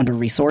tremendously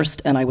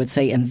under-resourced, and I would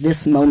say in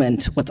this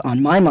moment, what's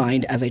on my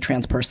mind as a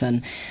trans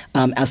person,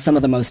 as some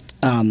of the most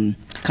kind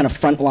of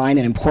frontline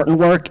and important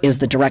work is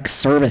the direct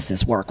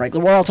services work, right?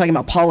 We're all talking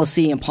about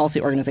policy, and policy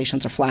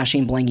organizations are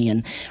flashing, blingy,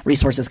 and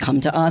resources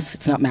come to us.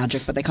 It's not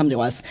magic, but they come to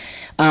us.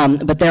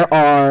 But there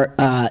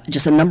are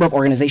just a number of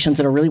organizations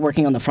that are really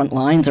working on the front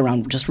lines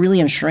around just really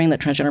ensuring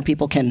that transgender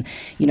people can,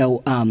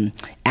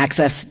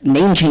 access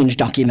name change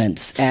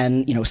documents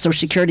and, social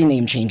security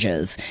name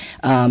changes,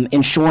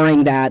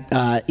 ensuring that,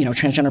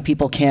 transgender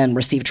people can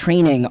receive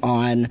training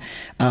on,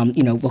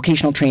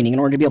 vocational training in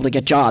order to be able to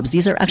get jobs.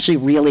 These are actually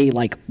really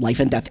like life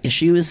and death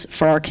issues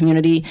for our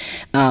community.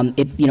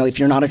 If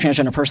you're not a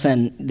transgender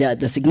person,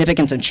 the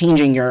significance of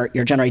changing your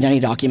gender identity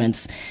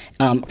documents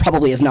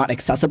probably is not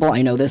accessible.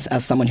 I know this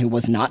as someone who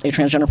was not a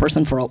transgender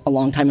person for a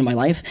long time in my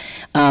life.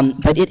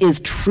 But it is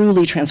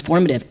truly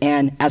transformative.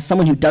 And as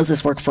someone who does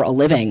this work for a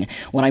living,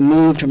 when I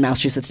moved from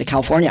Massachusetts to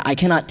California, I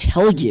cannot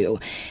tell you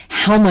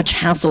how much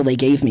hassle they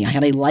gave me. I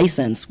had a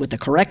license with the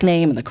correct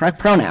name and the correct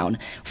pronoun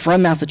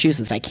from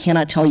Massachusetts. And I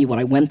cannot tell you what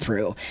I went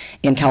through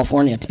in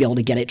California to be able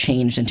to get it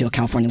changed into a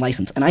California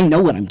license. And I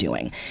know what I'm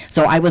doing.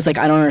 So I was like,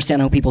 I don't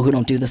understand how people who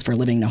don't do this for a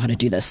living know how to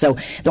do this. So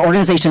the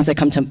organizations that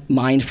come to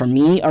mind for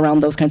me around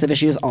those kinds of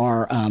issues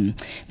are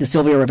the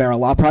Sylvia Rivera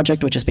Law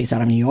Project, which is based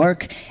out of New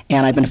York.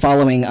 And I've been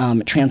following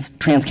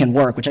Trans Can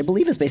Work, which I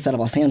believe is based out of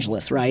Los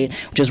Angeles, right?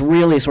 Which is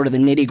really sort of the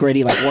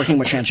nitty-gritty, like working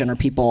with transgender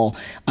people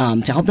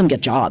to help them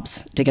get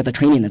jobs, to get the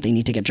training that they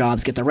need to get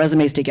jobs, get their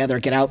resumes together,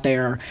 get out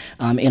there,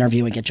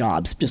 interview and get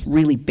jobs. Just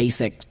really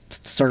basic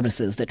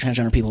services that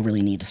transgender people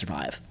really need to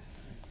survive.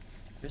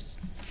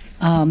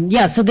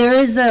 So there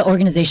is an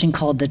organization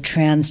called the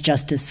Trans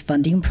Justice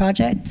Funding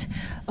Project.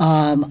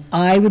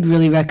 I would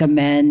really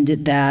recommend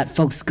that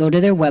folks go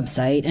to their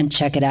website and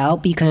check it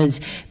out,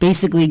 because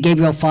basically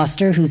Gabriel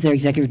Foster, who's their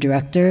executive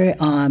director,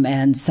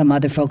 and some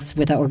other folks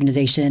with that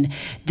organization,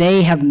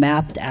 they have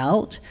mapped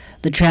out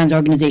the trans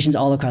organizations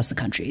all across the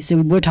country.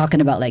 So we're talking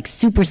about like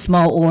super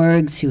small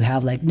orgs who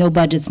have like no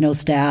budgets, no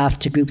staff,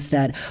 to groups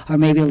that are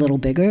maybe a little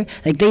bigger.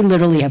 Like they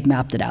literally have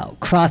mapped it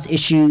out. Cross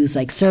issues,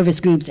 like service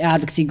groups,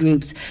 advocacy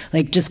groups,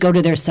 like just go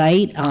to their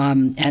site,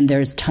 and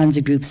there's tons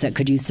of groups that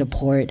could use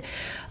support.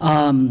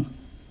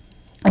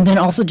 And then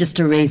also just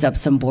to raise up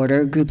some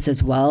border groups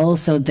as well.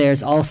 So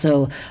there's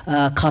also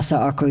Casa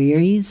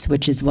Arcoiris,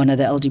 which is one of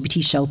the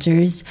LGBT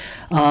shelters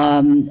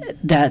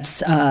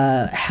that's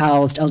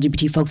housed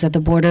LGBT folks at the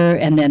border.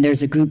 And then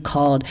there's a group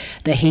called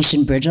the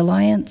Haitian Bridge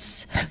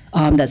Alliance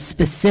that's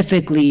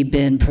specifically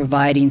been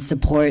providing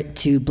support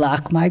to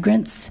Black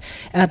migrants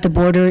at the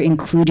border,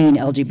 including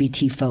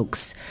LGBT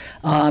folks.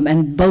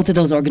 And both of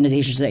those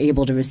organizations are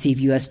able to receive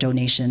U.S.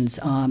 donations,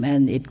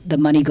 and the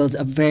money goes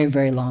a very,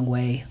 very long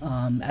way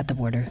at the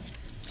border.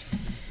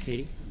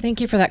 Katie?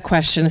 Thank you for that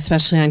question,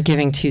 especially on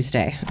Giving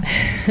Tuesday.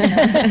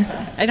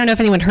 I don't know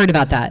if anyone heard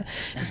about that.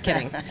 Just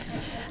kidding.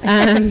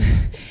 I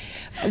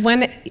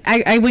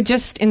would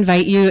just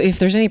invite you, if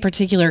there's any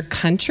particular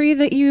country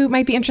that you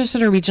might be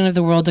interested or region of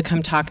the world, to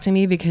come talk to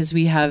me, because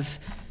we have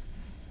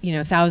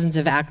thousands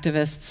of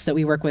activists that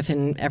we work with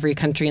in every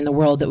country in the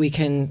world that we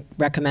can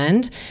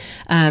recommend.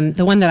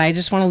 The one that I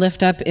just want to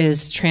lift up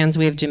is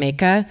Transwave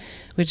Jamaica,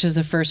 which is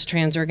the first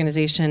trans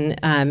organization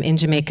in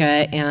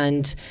Jamaica,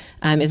 and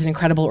is an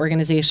incredible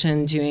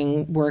organization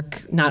doing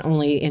work not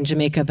only in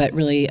Jamaica, but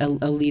really a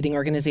leading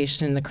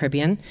organization in the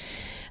Caribbean.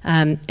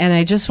 And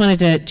I just wanted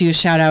to do a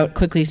shout out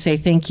quickly, say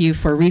thank you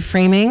for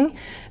reframing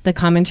the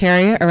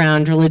commentary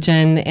around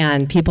religion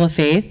and people of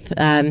faith.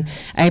 I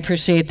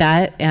appreciate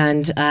that.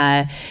 And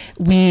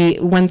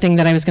one thing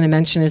that I was going to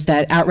mention is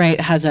that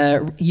Outright has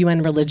a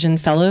UN Religion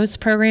Fellows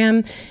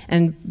program,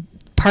 and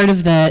part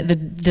of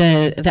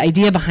the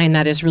idea behind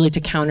that is really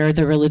to counter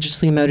the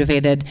religiously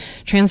motivated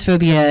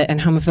transphobia and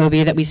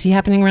homophobia that we see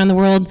happening around the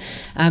world.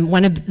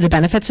 One of the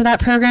benefits of that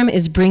program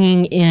is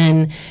bringing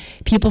in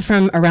people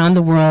from around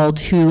the world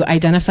who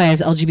identify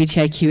as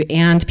LGBTIQ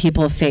and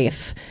people of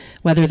faith,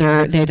 whether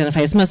they identify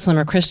as Muslim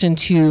or Christian,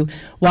 to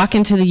walk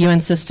into the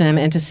UN system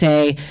and to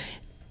say,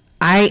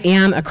 I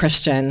am a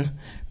Christian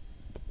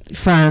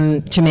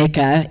from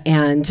Jamaica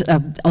and a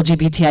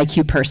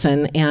LGBTIQ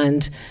person,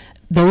 and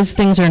those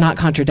things are not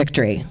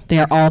contradictory. They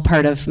are all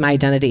part of my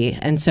identity.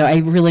 And so I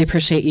really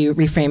appreciate you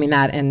reframing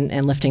that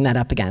and lifting that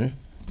up again.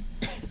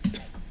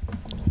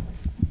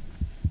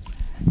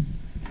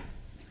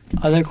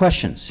 Other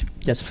questions?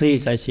 Yes,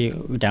 please. I see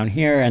you down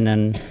here, and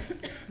then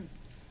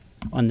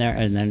on there,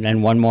 and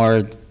then one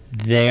more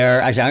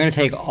there. Actually, I'm going to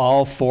take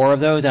all 4 of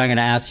those, and I'm going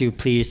to ask you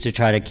please to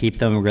try to keep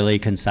them really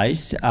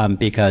concise,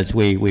 because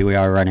we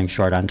are running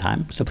short on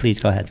time. So please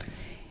go ahead.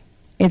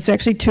 It's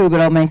actually 2, but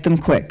I'll make them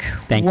quick.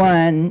 Thank you.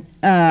 One,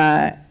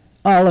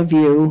 all of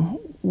you,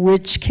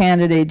 which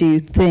candidate do you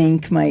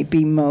think might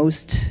be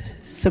most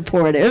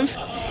supportive?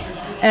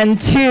 And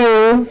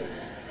 2,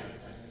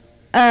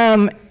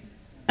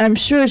 I'm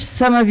sure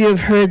some of you have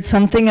heard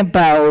something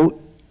about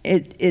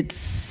it.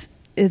 It's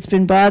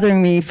been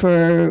bothering me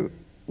for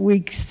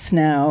weeks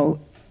now.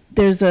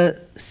 There's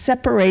a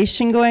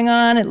separation going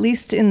on, at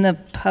least in the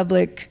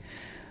public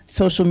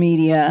social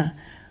media,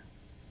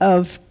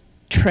 of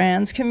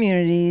trans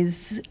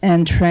communities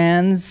and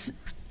trans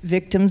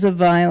victims of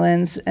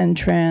violence and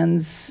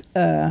trans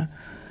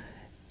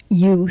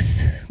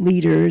youth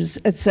leaders,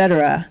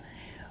 etc.,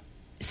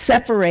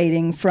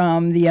 separating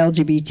from the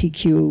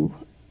LGBTQ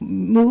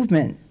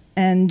movement.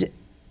 And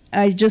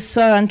I just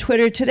saw on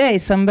Twitter today,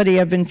 somebody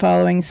I've been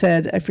following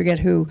said, I forget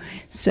who,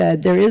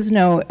 said, there is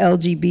no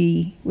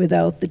LGB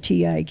without the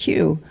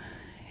TIQ.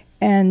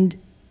 And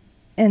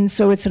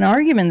so it's an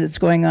argument that's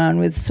going on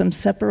with some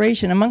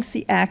separation amongst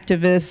the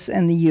activists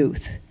and the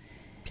youth,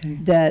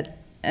 that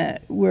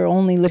we're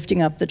only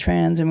lifting up the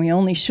trans, and we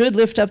only should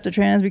lift up the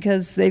trans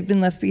because they've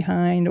been left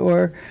behind,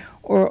 or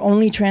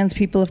only trans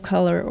people of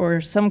color, or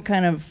some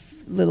kind of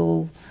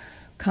little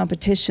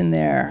competition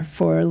there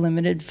for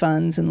limited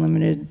funds and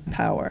limited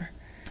power.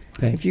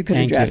 Okay. If you could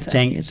address that.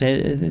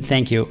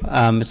 Thank you.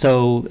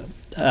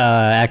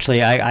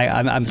 Actually,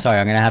 I'm sorry,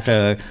 I'm going to have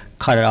to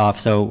cut it off.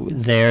 So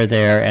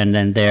there, and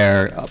then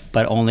there,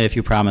 but only if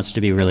you promise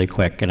to be really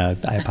quick, and I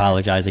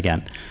apologize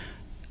again.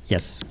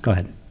 Yes, go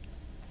ahead.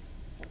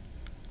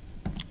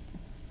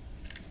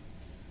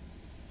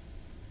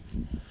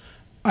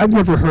 I've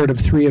never heard of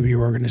 3 of your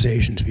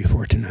organizations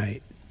before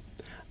tonight.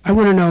 I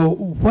want to know,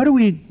 what are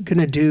we going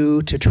to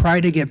do to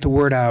try to get the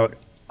word out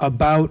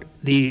about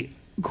the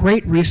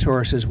great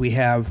resources we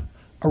have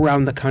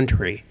around the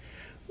country?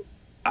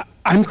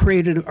 I'm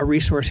created a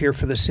resource here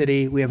for the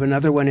city. We have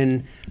another one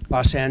in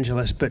Los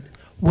Angeles. But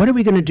what are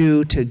we going to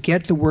do to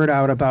get the word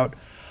out about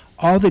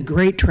all the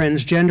great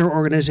transgender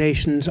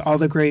organizations, all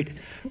the great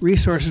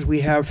resources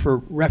we have for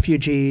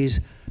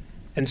refugees,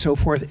 and so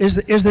forth?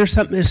 Is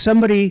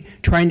somebody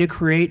trying to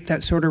create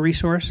that sort of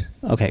resource?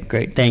 Okay,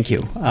 great, thank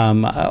you.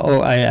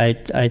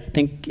 I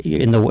think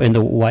in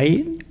the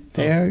white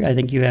there, I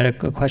think you had a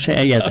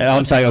question. Yes,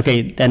 I'm sorry.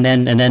 Okay, and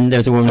then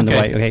there's a woman in the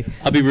white. Okay,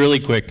 I'll be really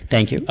quick.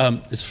 Thank you.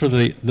 It's for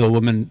the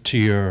woman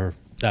to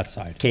that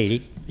side.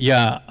 Katie.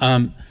 Yeah,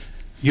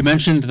 you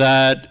mentioned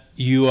that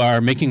you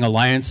are making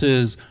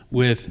alliances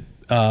with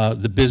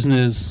the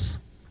business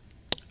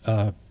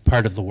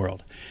part of the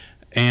world.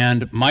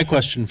 And my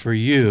question for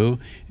you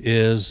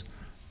is,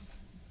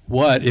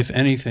 what, if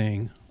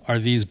anything, are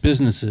these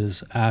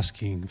businesses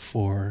asking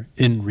for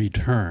in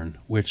return,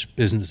 which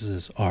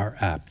businesses are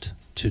apt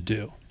to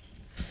do?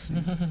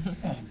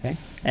 Okay.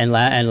 And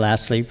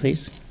lastly,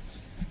 please.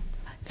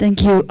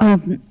 Thank you.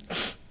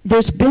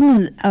 There's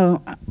been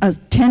a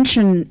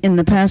tension in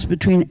the past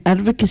between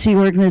advocacy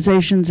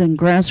organizations and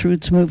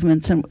grassroots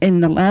movements, and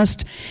in the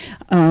last,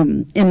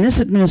 in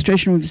this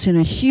administration, we've seen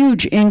a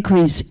huge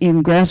increase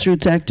in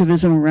grassroots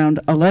activism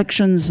around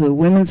elections, the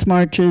women's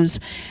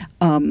marches,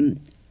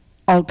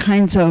 all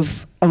kinds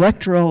of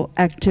electoral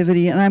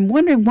activity, and I'm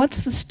wondering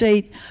what's the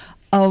state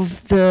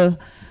of the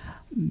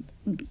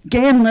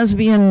gay and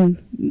lesbian,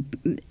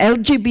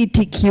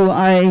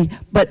 LGBTQI,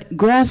 but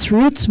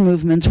grassroots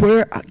movements.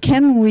 Where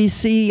can we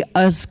see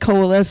us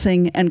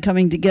coalescing and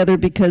coming together?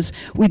 Because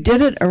we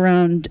did it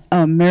around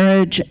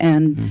marriage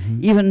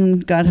and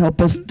even, God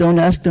help us, don't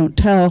ask, don't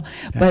tell.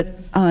 Yeah. But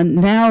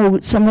now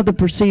some of the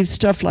perceived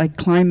stuff like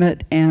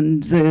climate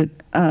and the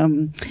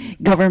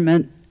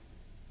government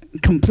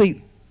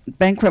complete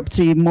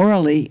bankruptcy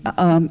morally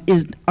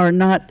are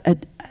not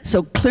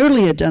so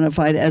clearly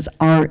identified as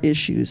our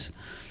issues.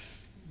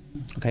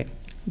 Okay,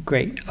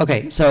 great.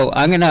 Okay, so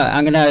I'm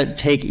gonna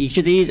take each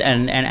of these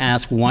and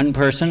ask one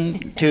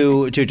person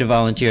to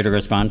volunteer to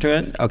respond to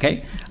it.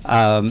 Okay.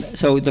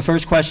 So the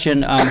first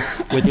question,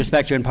 with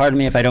respect to, and pardon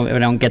me if I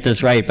don't get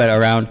this right, but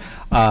around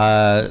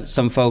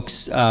some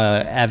folks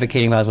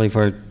advocating possibly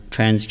for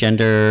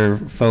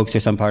transgender folks or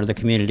some part of the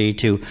community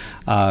to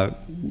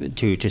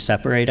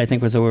separate, I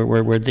think was the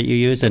word that you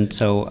used. And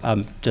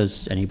so,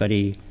 does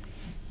anybody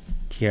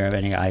here have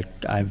any?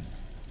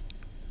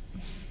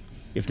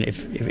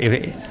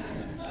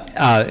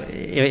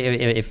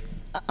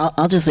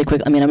 I'll just say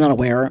quick. I mean, I'm not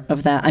aware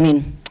of that. I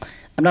mean,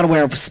 I'm not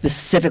aware of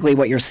specifically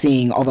what you're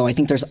seeing. Although I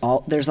think there's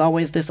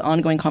always this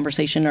ongoing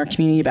conversation in our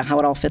community about how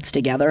it all fits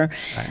together.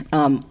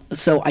 Right.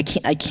 So I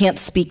can't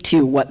speak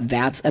to what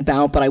that's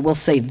about. But I will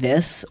say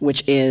this,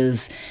 which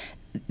is,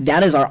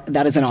 that is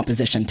an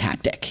opposition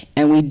tactic,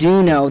 and we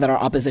do know that our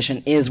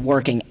opposition is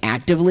working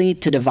actively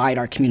to divide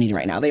our community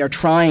right now. They are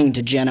trying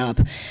to gin up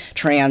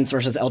trans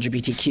versus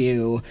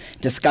LGBTQ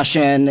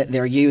discussion.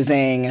 They're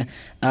using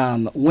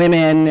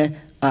women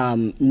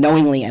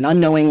knowingly and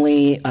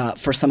unknowingly,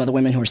 for some of the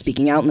women who are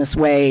speaking out in this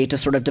way, to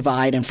sort of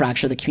divide and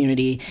fracture the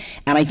community.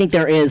 And I think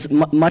there is,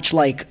 much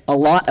like a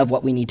lot of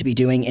what we need to be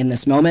doing in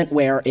this moment,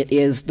 where it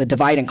is the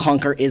divide and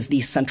conquer is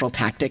the central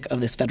tactic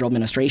of this federal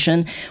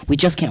administration, we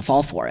just can't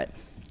fall for it.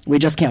 We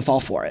just can't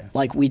fall for it.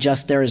 Like,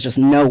 there is just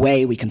no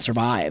way we can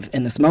survive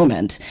in this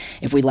moment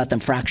if we let them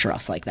fracture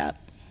us like that.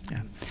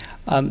 Yeah.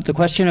 The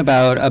question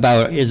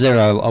about is there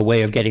a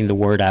way of getting the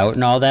word out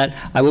and all that,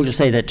 I will just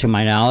say that to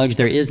my knowledge,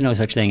 there is no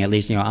such thing, at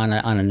least on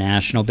a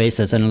national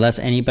basis, and unless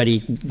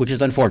anybody, which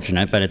is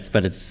unfortunate, but it's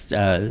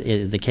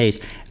the case,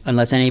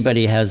 unless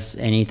anybody has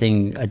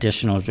anything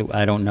additional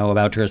I don't know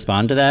about to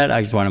respond to that,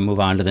 I just want to move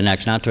on to the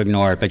next, not to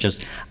ignore it, but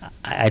just,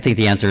 I think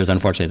the answer is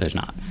unfortunately there's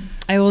not.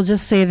 I will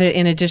just say that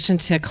in addition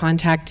to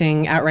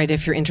contacting outright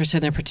if you're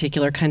interested in a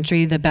particular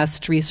country, the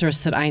best resource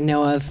that I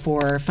know of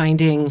for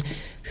finding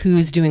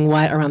who's doing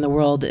what around the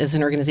world is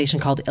an organization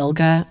called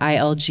ILGA,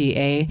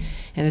 I-L-G-A,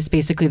 and it's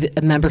basically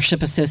a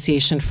membership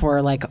association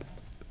for like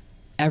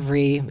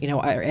every,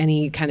 or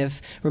any kind of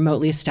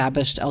remotely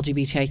established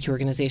LGBTIQ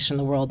organization in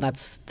the world.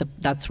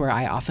 That's where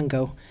I often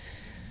go.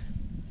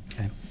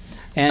 Okay.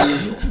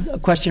 And a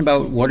question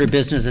about what are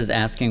businesses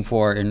asking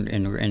for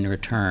in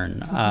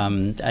return?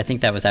 I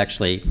think that was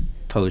actually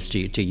posed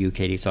to you,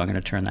 Katie, so I'm going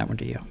to turn that one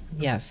to you.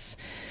 Yes.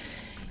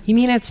 You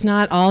mean it's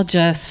not all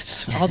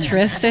just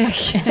altruistic?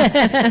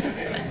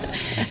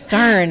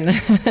 Darn.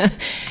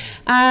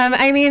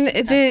 I mean,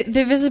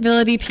 the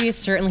visibility piece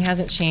certainly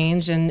hasn't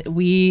changed, and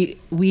we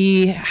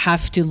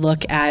have to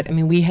look at,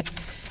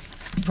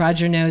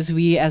 Roger knows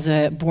we as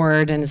a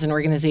board and as an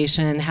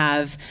organization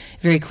have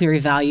very clear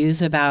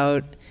values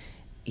about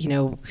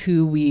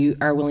who we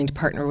are willing to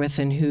partner with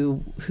and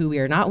who we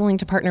are not willing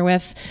to partner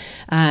with,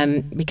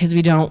 because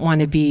we don't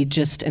want to be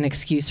just an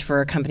excuse for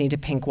a company to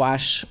pink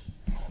wash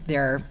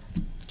their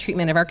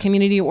treatment of our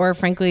community, or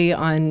frankly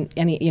on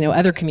any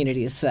other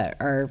communities that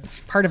are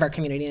part of our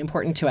community and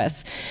important to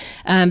us.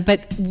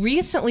 But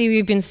recently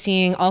we've been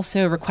seeing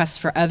also requests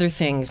for other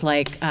things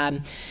like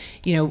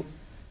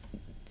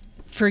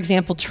for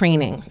example,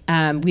 training.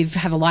 We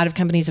have a lot of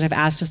companies that have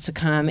asked us to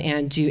come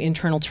and do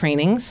internal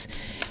trainings,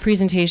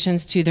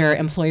 presentations to their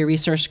employee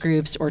resource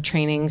groups, or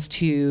trainings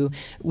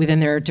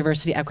within their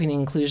diversity, equity, and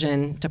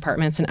inclusion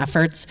departments and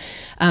efforts.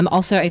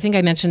 Also, I think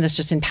I mentioned this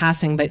just in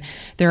passing, but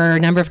there are a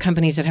number of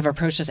companies that have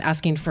approached us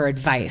asking for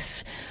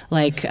advice.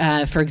 Like,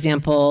 for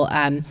example,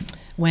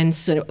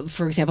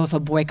 if a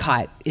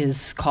boycott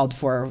is called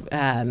for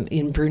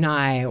in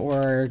Brunei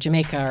or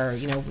Jamaica, or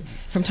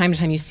from time to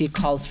time you see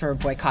calls for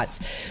boycotts.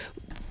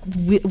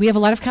 We have a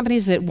lot of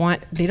companies that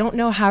they don't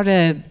know how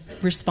to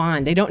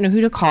respond. They don't know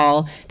who to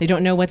call. They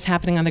don't know what's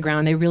happening on the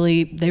ground. They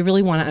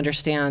really want to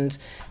understand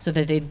so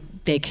that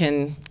they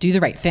can do the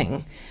right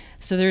thing.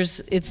 So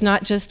it's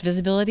not just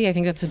visibility. I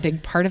think that's a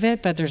big part of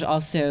it, but there's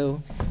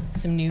also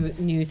some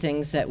new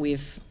things that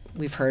we've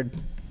heard.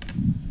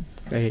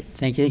 Great,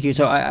 thank you.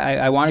 So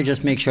I want to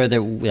just make sure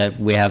that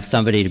we have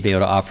somebody to be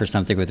able to offer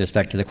something with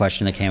respect to the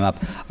question that came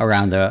up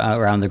around the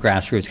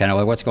grassroots, kind of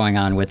like what's going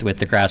on with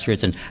the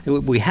grassroots. And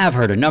we have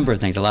heard a number of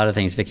things, a lot of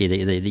things, Vicki,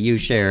 that you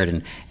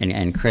shared,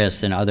 and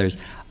Chris and others.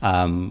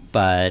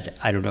 But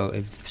I don't know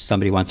if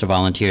somebody wants to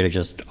volunteer to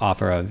just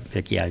offer a,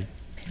 Vicki,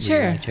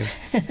 Sure.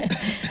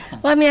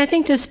 Well, I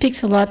think this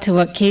speaks a lot to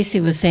what Casey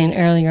was saying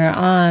earlier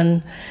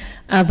on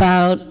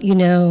about,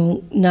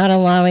 not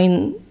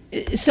allowing,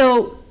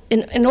 so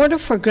in order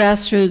for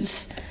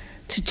grassroots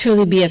to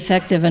truly be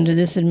effective under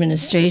this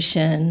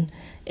administration,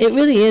 it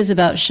really is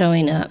about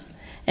showing up.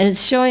 And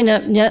it's showing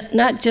up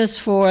not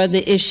just for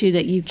the issue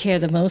that you care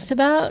the most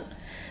about,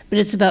 but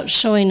it's about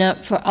showing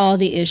up for all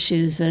the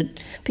issues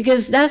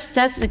because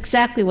that's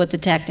exactly what the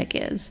tactic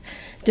is.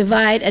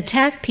 Divide,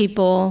 attack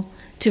people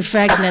to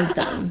fragment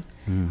them.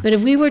 But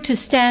if we were to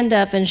stand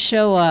up and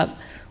show up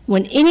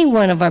when any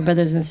one of our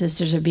brothers and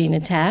sisters are being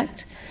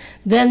attacked,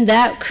 then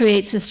that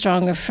creates a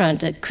stronger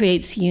front. It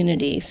creates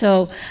unity.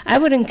 So I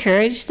would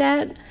encourage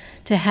that,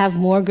 to have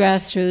more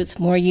grassroots,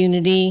 more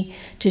unity,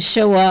 to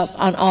show up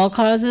on all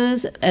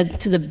causes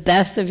to the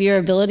best of your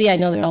ability. I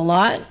know there are a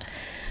lot,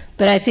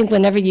 but I think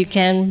whenever you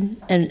can,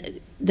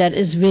 and that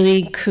is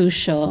really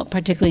crucial,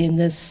 particularly in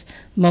this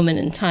moment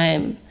in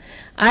time.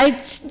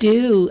 I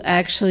do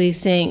actually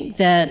think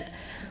that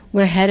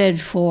we're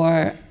headed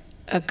for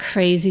a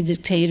crazy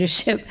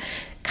dictatorship,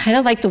 kind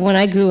of like the one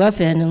I grew up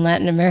in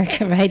Latin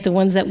America, right? The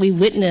ones that we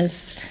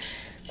witnessed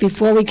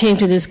before we came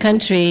to this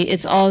country.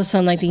 It's all of a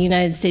sudden like the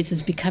United States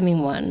is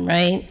becoming one,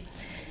 right?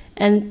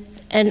 And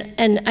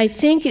I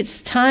think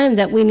it's time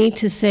that we need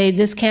to say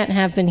this can't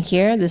happen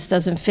here. This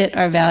doesn't fit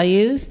our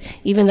values,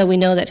 even though we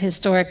know that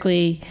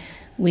historically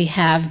we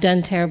have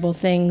done terrible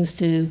things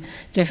to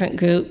different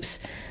groups.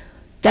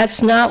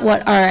 That's not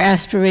what our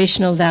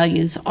aspirational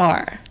values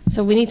are.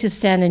 So we need to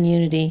stand in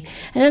unity.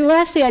 And then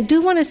lastly, I do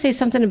want to say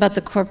something about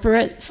the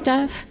corporate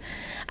stuff.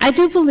 I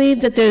do believe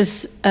that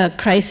there's a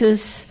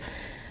crisis,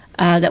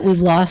 that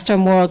we've lost our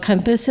moral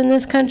compass in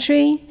this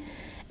country.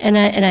 And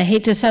I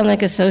hate to sound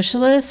like a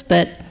socialist,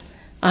 but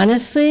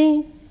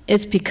honestly,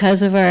 it's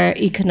because of our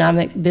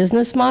economic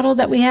business model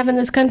that we have in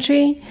this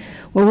country,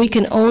 where we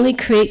can only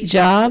create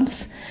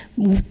jobs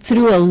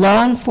through a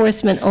law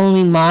enforcement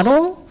only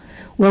model,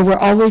 where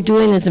all we're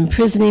doing is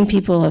imprisoning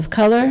people of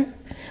color,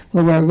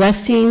 where we're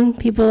arresting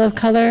people of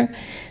color.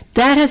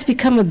 That has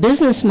become a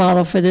business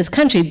model for this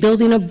country,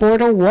 building a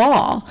border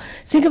wall.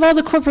 Think of all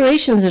the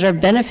corporations that are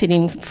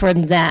benefiting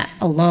from that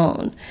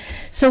alone.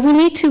 So we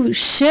need to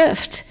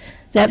shift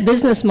that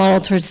business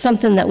model towards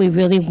something that we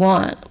really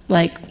want,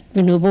 like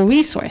renewable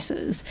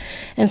resources.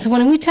 And so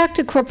when we talk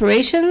to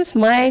corporations,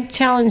 my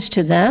challenge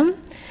to them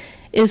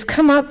is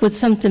come up with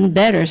something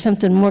better,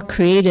 something more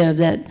creative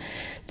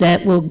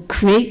that will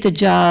create the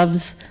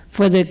jobs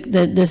for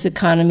this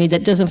economy,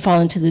 that doesn't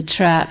fall into the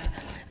trap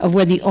of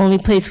where the only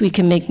place we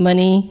can make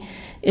money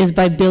is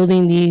by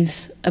building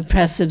these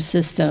oppressive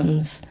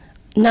systems,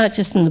 not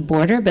just in the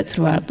border, but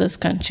throughout this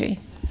country.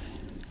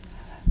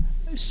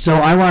 So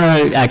I want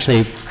to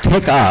actually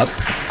pick up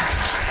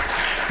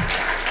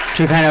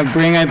to kind of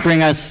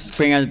bring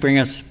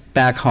us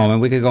back home,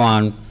 and we could go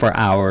on for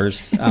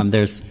hours.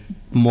 There's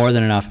more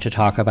than enough to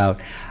talk about.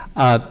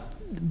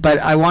 But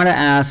I want to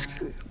ask,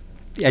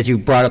 as you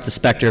brought up the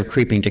specter of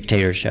creeping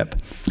dictatorship,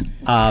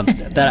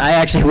 that I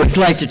actually would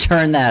like to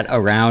turn that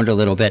around a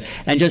little bit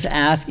and just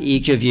ask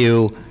each of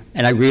you,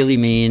 and I really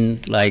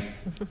mean like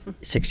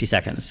 60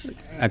 seconds.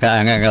 Okay,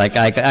 I'm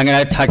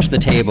gonna touch the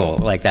table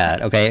like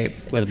that, okay,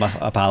 with my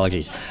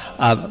apologies.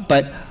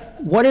 But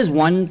what is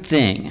one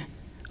thing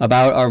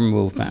about our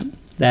movement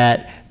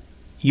that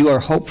you are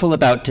hopeful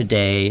about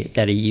today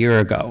that a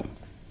year ago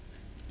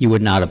you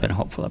would not have been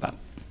hopeful about?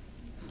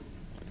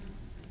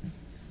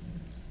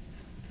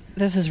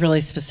 This is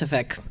really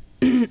specific,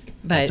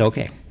 but it's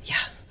okay.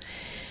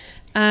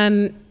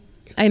 Yeah.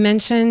 I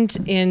mentioned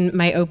in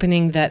my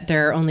opening that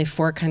there are only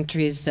 4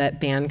 countries that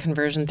ban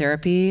conversion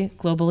therapy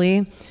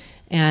globally,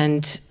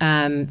 and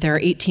there are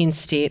 18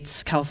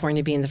 states,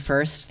 California being the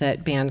first,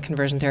 that ban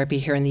conversion therapy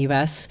here in the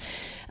U.S.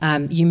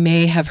 You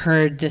may have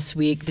heard this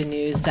week the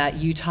news that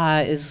Utah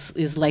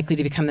is likely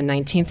to become the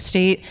 19th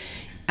state,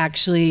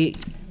 actually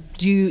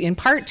due in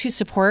part to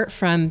support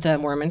from the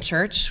Mormon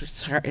Church.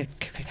 It's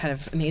kind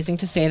of amazing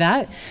to say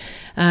that.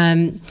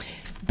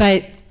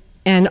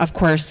 And of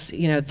course,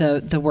 you know,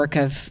 the work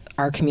of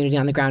our community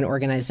on the ground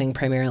organizing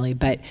primarily.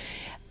 But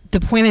the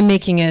point I'm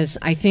making is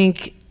I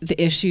think the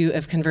issue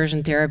of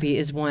conversion therapy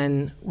is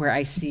one where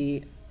I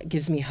see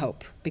gives me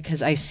hope,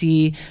 because I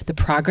see the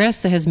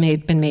progress that has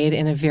been made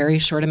in a very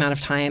short amount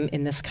of time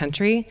in this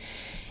country.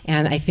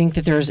 And I think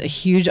that there's a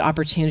huge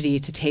opportunity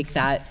to take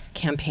that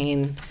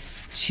campaign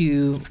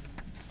to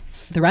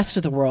the rest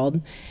of the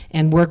world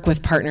and work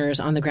with partners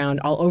on the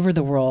ground all over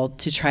the world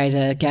to try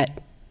to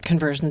get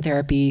conversion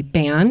therapy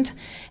banned,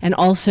 and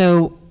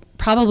also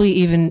probably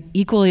even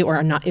equally,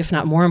 or not, if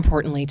not more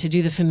importantly, to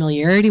do the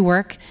familiarity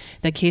work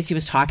that Casey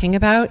was talking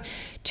about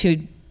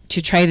to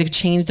try to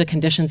change the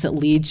conditions that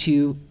lead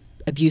to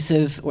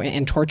abusive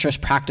and torturous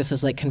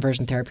practices like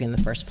conversion therapy in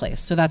the first place.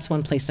 So that's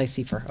one place I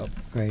see for hope.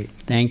 Great,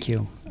 thank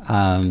you.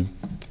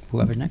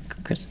 Whoever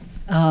next, Chris?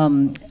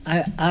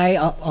 I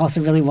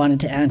also really wanted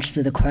to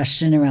answer the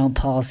question around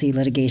policy,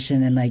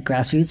 litigation, and like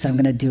grassroots, so I'm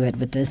going to do it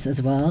with this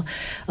as well.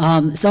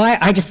 So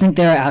I just think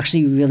there are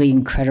actually really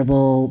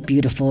incredible,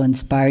 beautiful,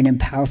 inspiring, and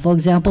powerful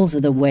examples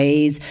of the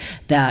ways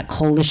that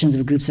coalitions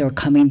of groups are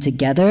coming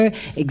together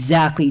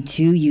exactly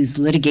to use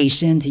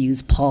litigation, to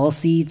use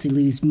policy, to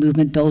use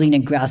movement building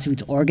and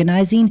grassroots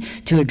organizing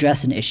to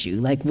address an issue.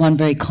 Like one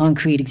very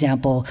concrete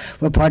example,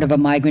 we're part of a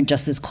migrant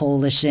justice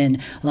coalition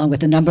along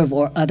with a number of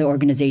other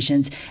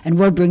organizations,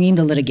 and we're bringing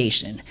the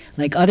litigation.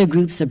 Like other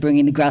groups are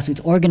bringing the grassroots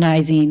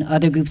organizing,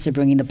 other groups are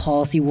bringing the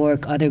policy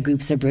work, other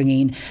groups are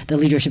bringing the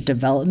leadership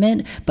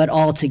development, but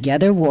all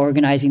together we're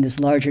organizing this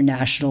larger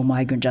national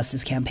migrant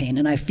justice campaign.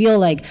 And I feel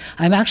like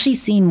I'm actually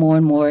seeing more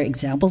and more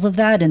examples of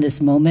that in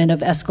this moment of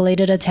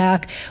escalated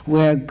attack,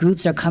 where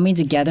groups are coming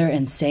together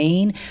and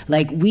saying,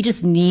 like, we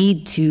just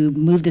need to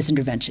move this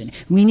intervention.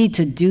 We need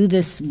to do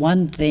this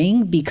one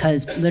thing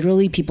because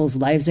literally people's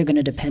lives are going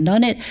to depend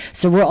on it.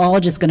 So we're all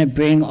just going to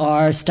bring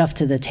our stuff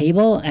to the table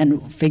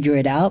and figure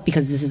it out,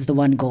 because this is the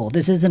one goal.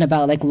 This isn't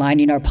about like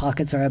lining our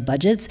pockets or our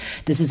budgets.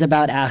 This is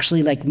about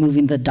actually like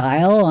moving the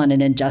dial on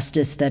an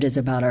injustice that is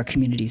about our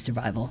community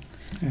survival.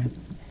 Okay.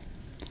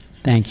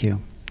 Thank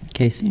you.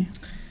 Casey?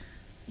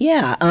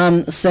 Yeah,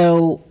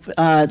 so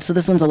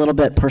this one's a little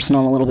bit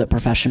personal and a little bit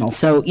professional.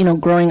 So, you know,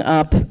 growing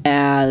up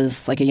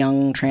as like a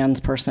young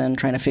trans person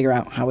trying to figure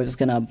out how I was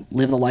going to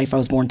live the life I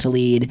was born to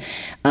lead,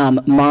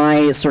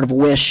 my sort of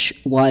wish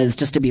was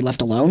just to be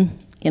left alone,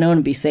 you know,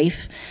 and be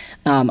safe.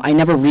 I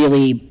never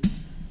really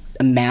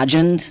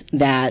imagined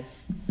that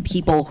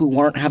people who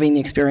weren't having the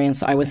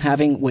experience I was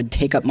having would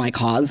take up my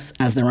cause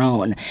as their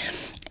own.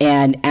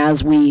 And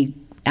as we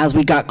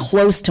got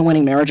close to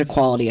winning marriage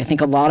equality, I think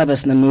a lot of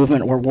us in the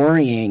movement were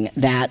worrying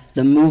that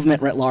the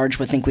movement writ large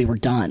would think we were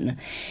done.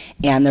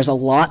 And there's a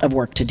lot of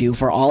work to do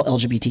for all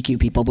LGBTQ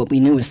people, but we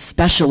knew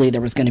especially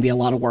there was going to be a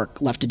lot of work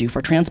left to do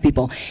for trans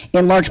people,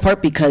 in large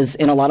part because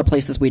in a lot of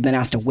places we'd been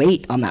asked to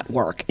wait on that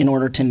work in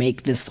order to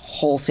make this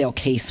wholesale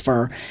case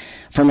for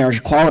for marriage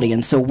equality.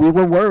 And so we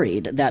were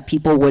worried that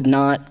people would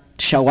not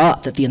show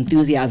up, that the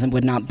enthusiasm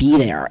would not be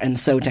there. And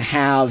so to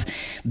have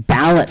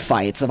ballot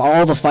fights of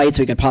all the fights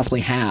we could possibly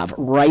have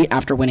right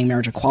after winning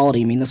marriage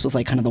equality, I mean, this was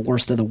like kind of the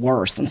worst of the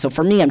worst. And so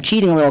for me, I'm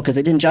cheating a little because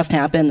it didn't just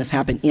happen. This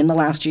happened in the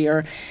last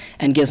year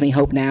and gives me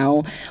hope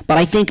now. But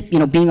I think, you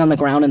know, being on the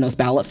ground in those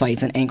ballot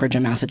fights in Anchorage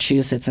and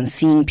Massachusetts and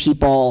seeing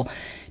people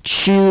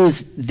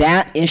choose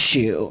that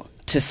issue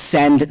to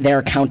send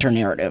their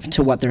counter-narrative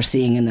to what they're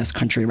seeing in this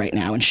country right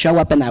now and show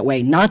up in that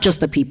way, not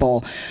just the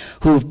people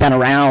who've been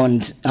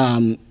around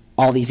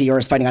all these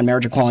years fighting on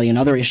marriage equality and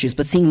other issues,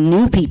 but seeing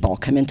new people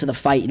come into the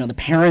fight, you know, the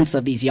parents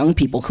of these young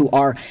people who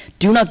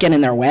do not get in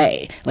their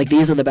way. Like,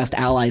 these are the best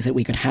allies that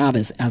we could have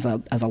as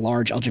a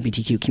large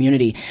LGBTQ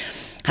community,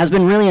 has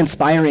been really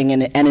inspiring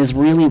and is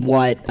really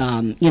what,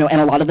 you know, and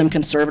a lot of them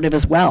conservative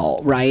as well,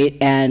 right?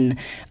 And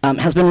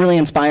has been really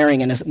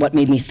inspiring and is what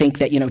made me think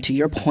that, you know, to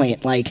your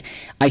point, like,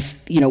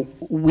 you know,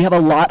 we have a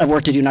lot of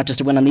work to do, not just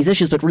to win on these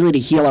issues, but really to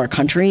heal our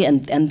country.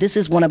 And this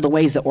is one of the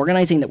ways that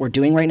organizing that we're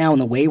doing right now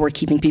and the way we're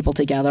keeping people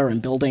together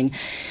and building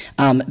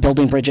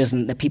bridges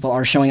and that people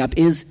are showing up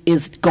is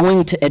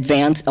going to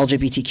advance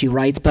LGBTQ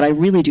rights. But I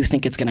really do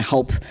think it's going to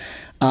help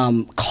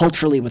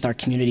culturally with our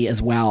community as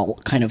well,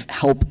 kind of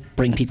help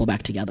bring people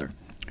back together.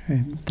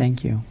 Okay,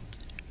 thank you.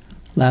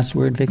 Last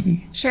word,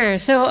 Vicki? Sure.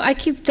 So I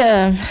keep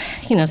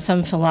you know,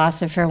 some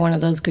philosopher, one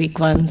of those Greek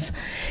ones,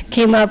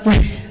 came up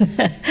with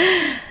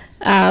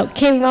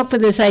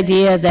this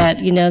idea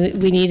that, you know, that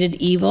we needed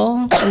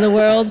evil in the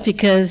world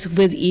because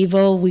with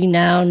evil we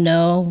now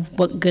know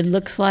what good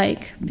looks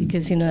like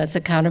because, you know, that's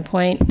a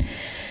counterpoint.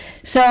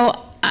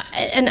 So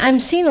and I'm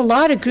seeing a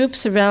lot of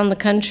groups around the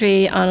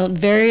country on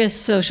various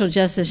social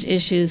justice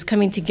issues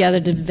coming together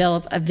to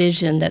develop a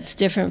vision that's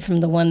different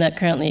from the one that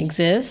currently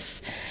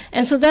exists.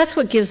 And so that's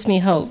what gives me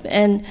hope.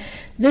 And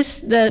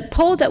the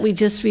poll that we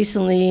just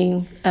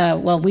recently,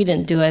 well, we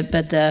didn't do it,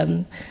 but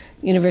the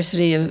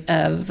University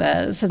of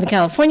Southern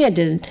California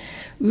did,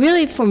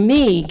 really for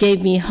me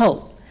gave me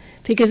hope.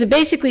 Because it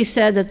basically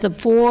said that the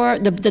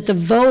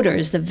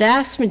voters, the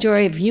vast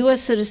majority of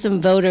U.S. citizen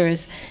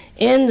voters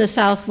in the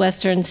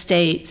southwestern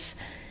states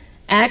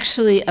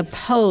actually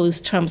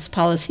oppose Trump's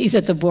policies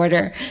at the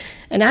border.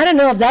 And I don't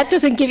know if that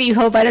doesn't give you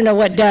hope, I don't know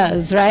what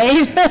does,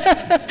 right?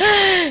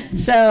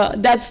 So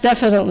that's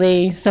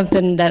definitely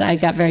something that I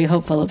got very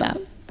hopeful about.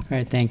 All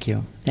right, thank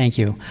you. Thank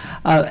you.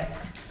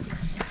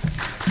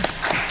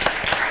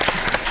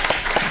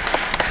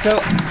 So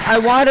I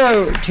want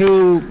to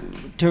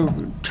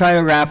try to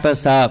wrap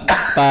us up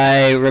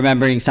by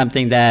remembering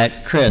something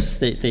that, Chris,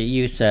 that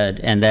you said,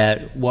 and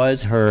that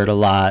was heard a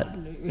lot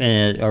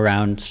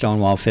around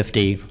Stonewall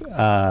 50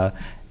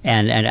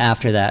 and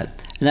after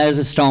that. And that is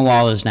that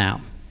Stonewall is now.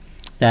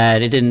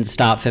 That it didn't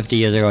stop 50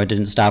 years ago, it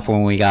didn't stop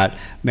when we got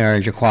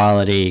marriage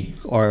equality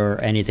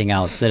or anything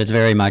else, that it's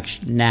very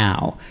much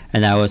now.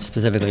 And that was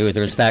specifically with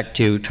respect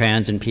to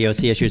trans and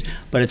POC issues,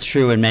 but it's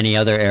true in many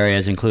other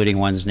areas, including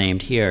ones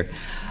named here.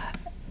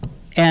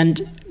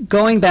 And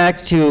going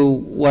back to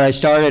what I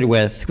started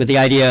with the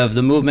idea of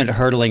the movement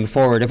hurtling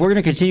forward, if we're going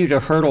to continue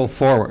to hurtle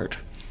forward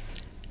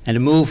and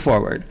to move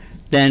forward,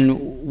 then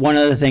one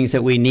of the things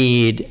that we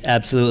need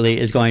absolutely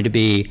is going to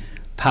be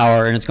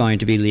power and it's going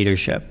to be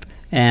leadership.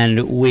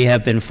 And we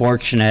have been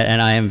fortunate,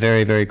 and I am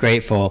very, very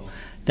grateful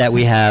that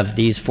we have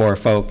these four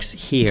folks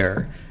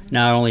here,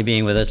 not only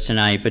being with us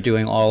tonight, but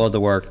doing all of the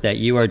work that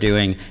you are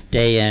doing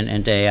day in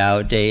and day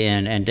out, day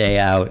in and day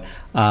out,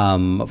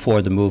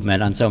 for the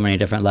movement on so many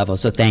different levels.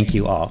 So thank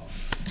you all.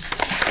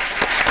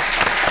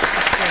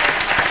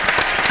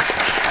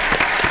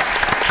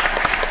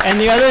 And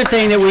the other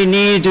thing that we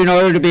need in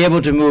order to be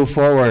able to move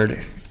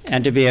forward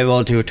and to be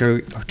able to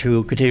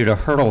continue to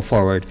hurtle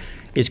forward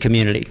is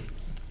community.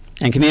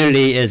 And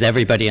community is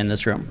everybody in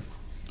this room.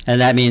 And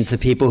that means the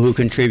people who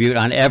contribute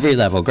on every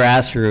level,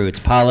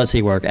 grassroots,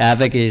 policy work,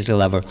 advocacy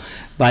level,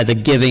 by the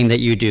giving that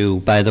you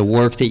do, by the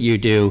work that you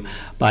do,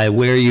 by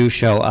where you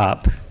show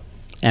up,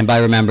 and by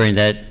remembering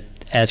that,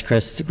 as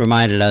Chris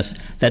reminded us,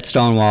 that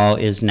Stonewall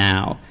is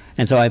now.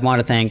 And so I want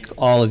to thank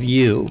all of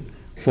you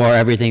for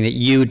everything that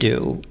you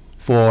do,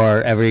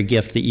 for every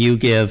gift that you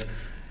give,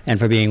 and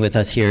for being with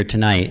us here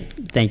tonight.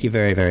 Thank you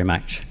very, very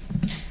much.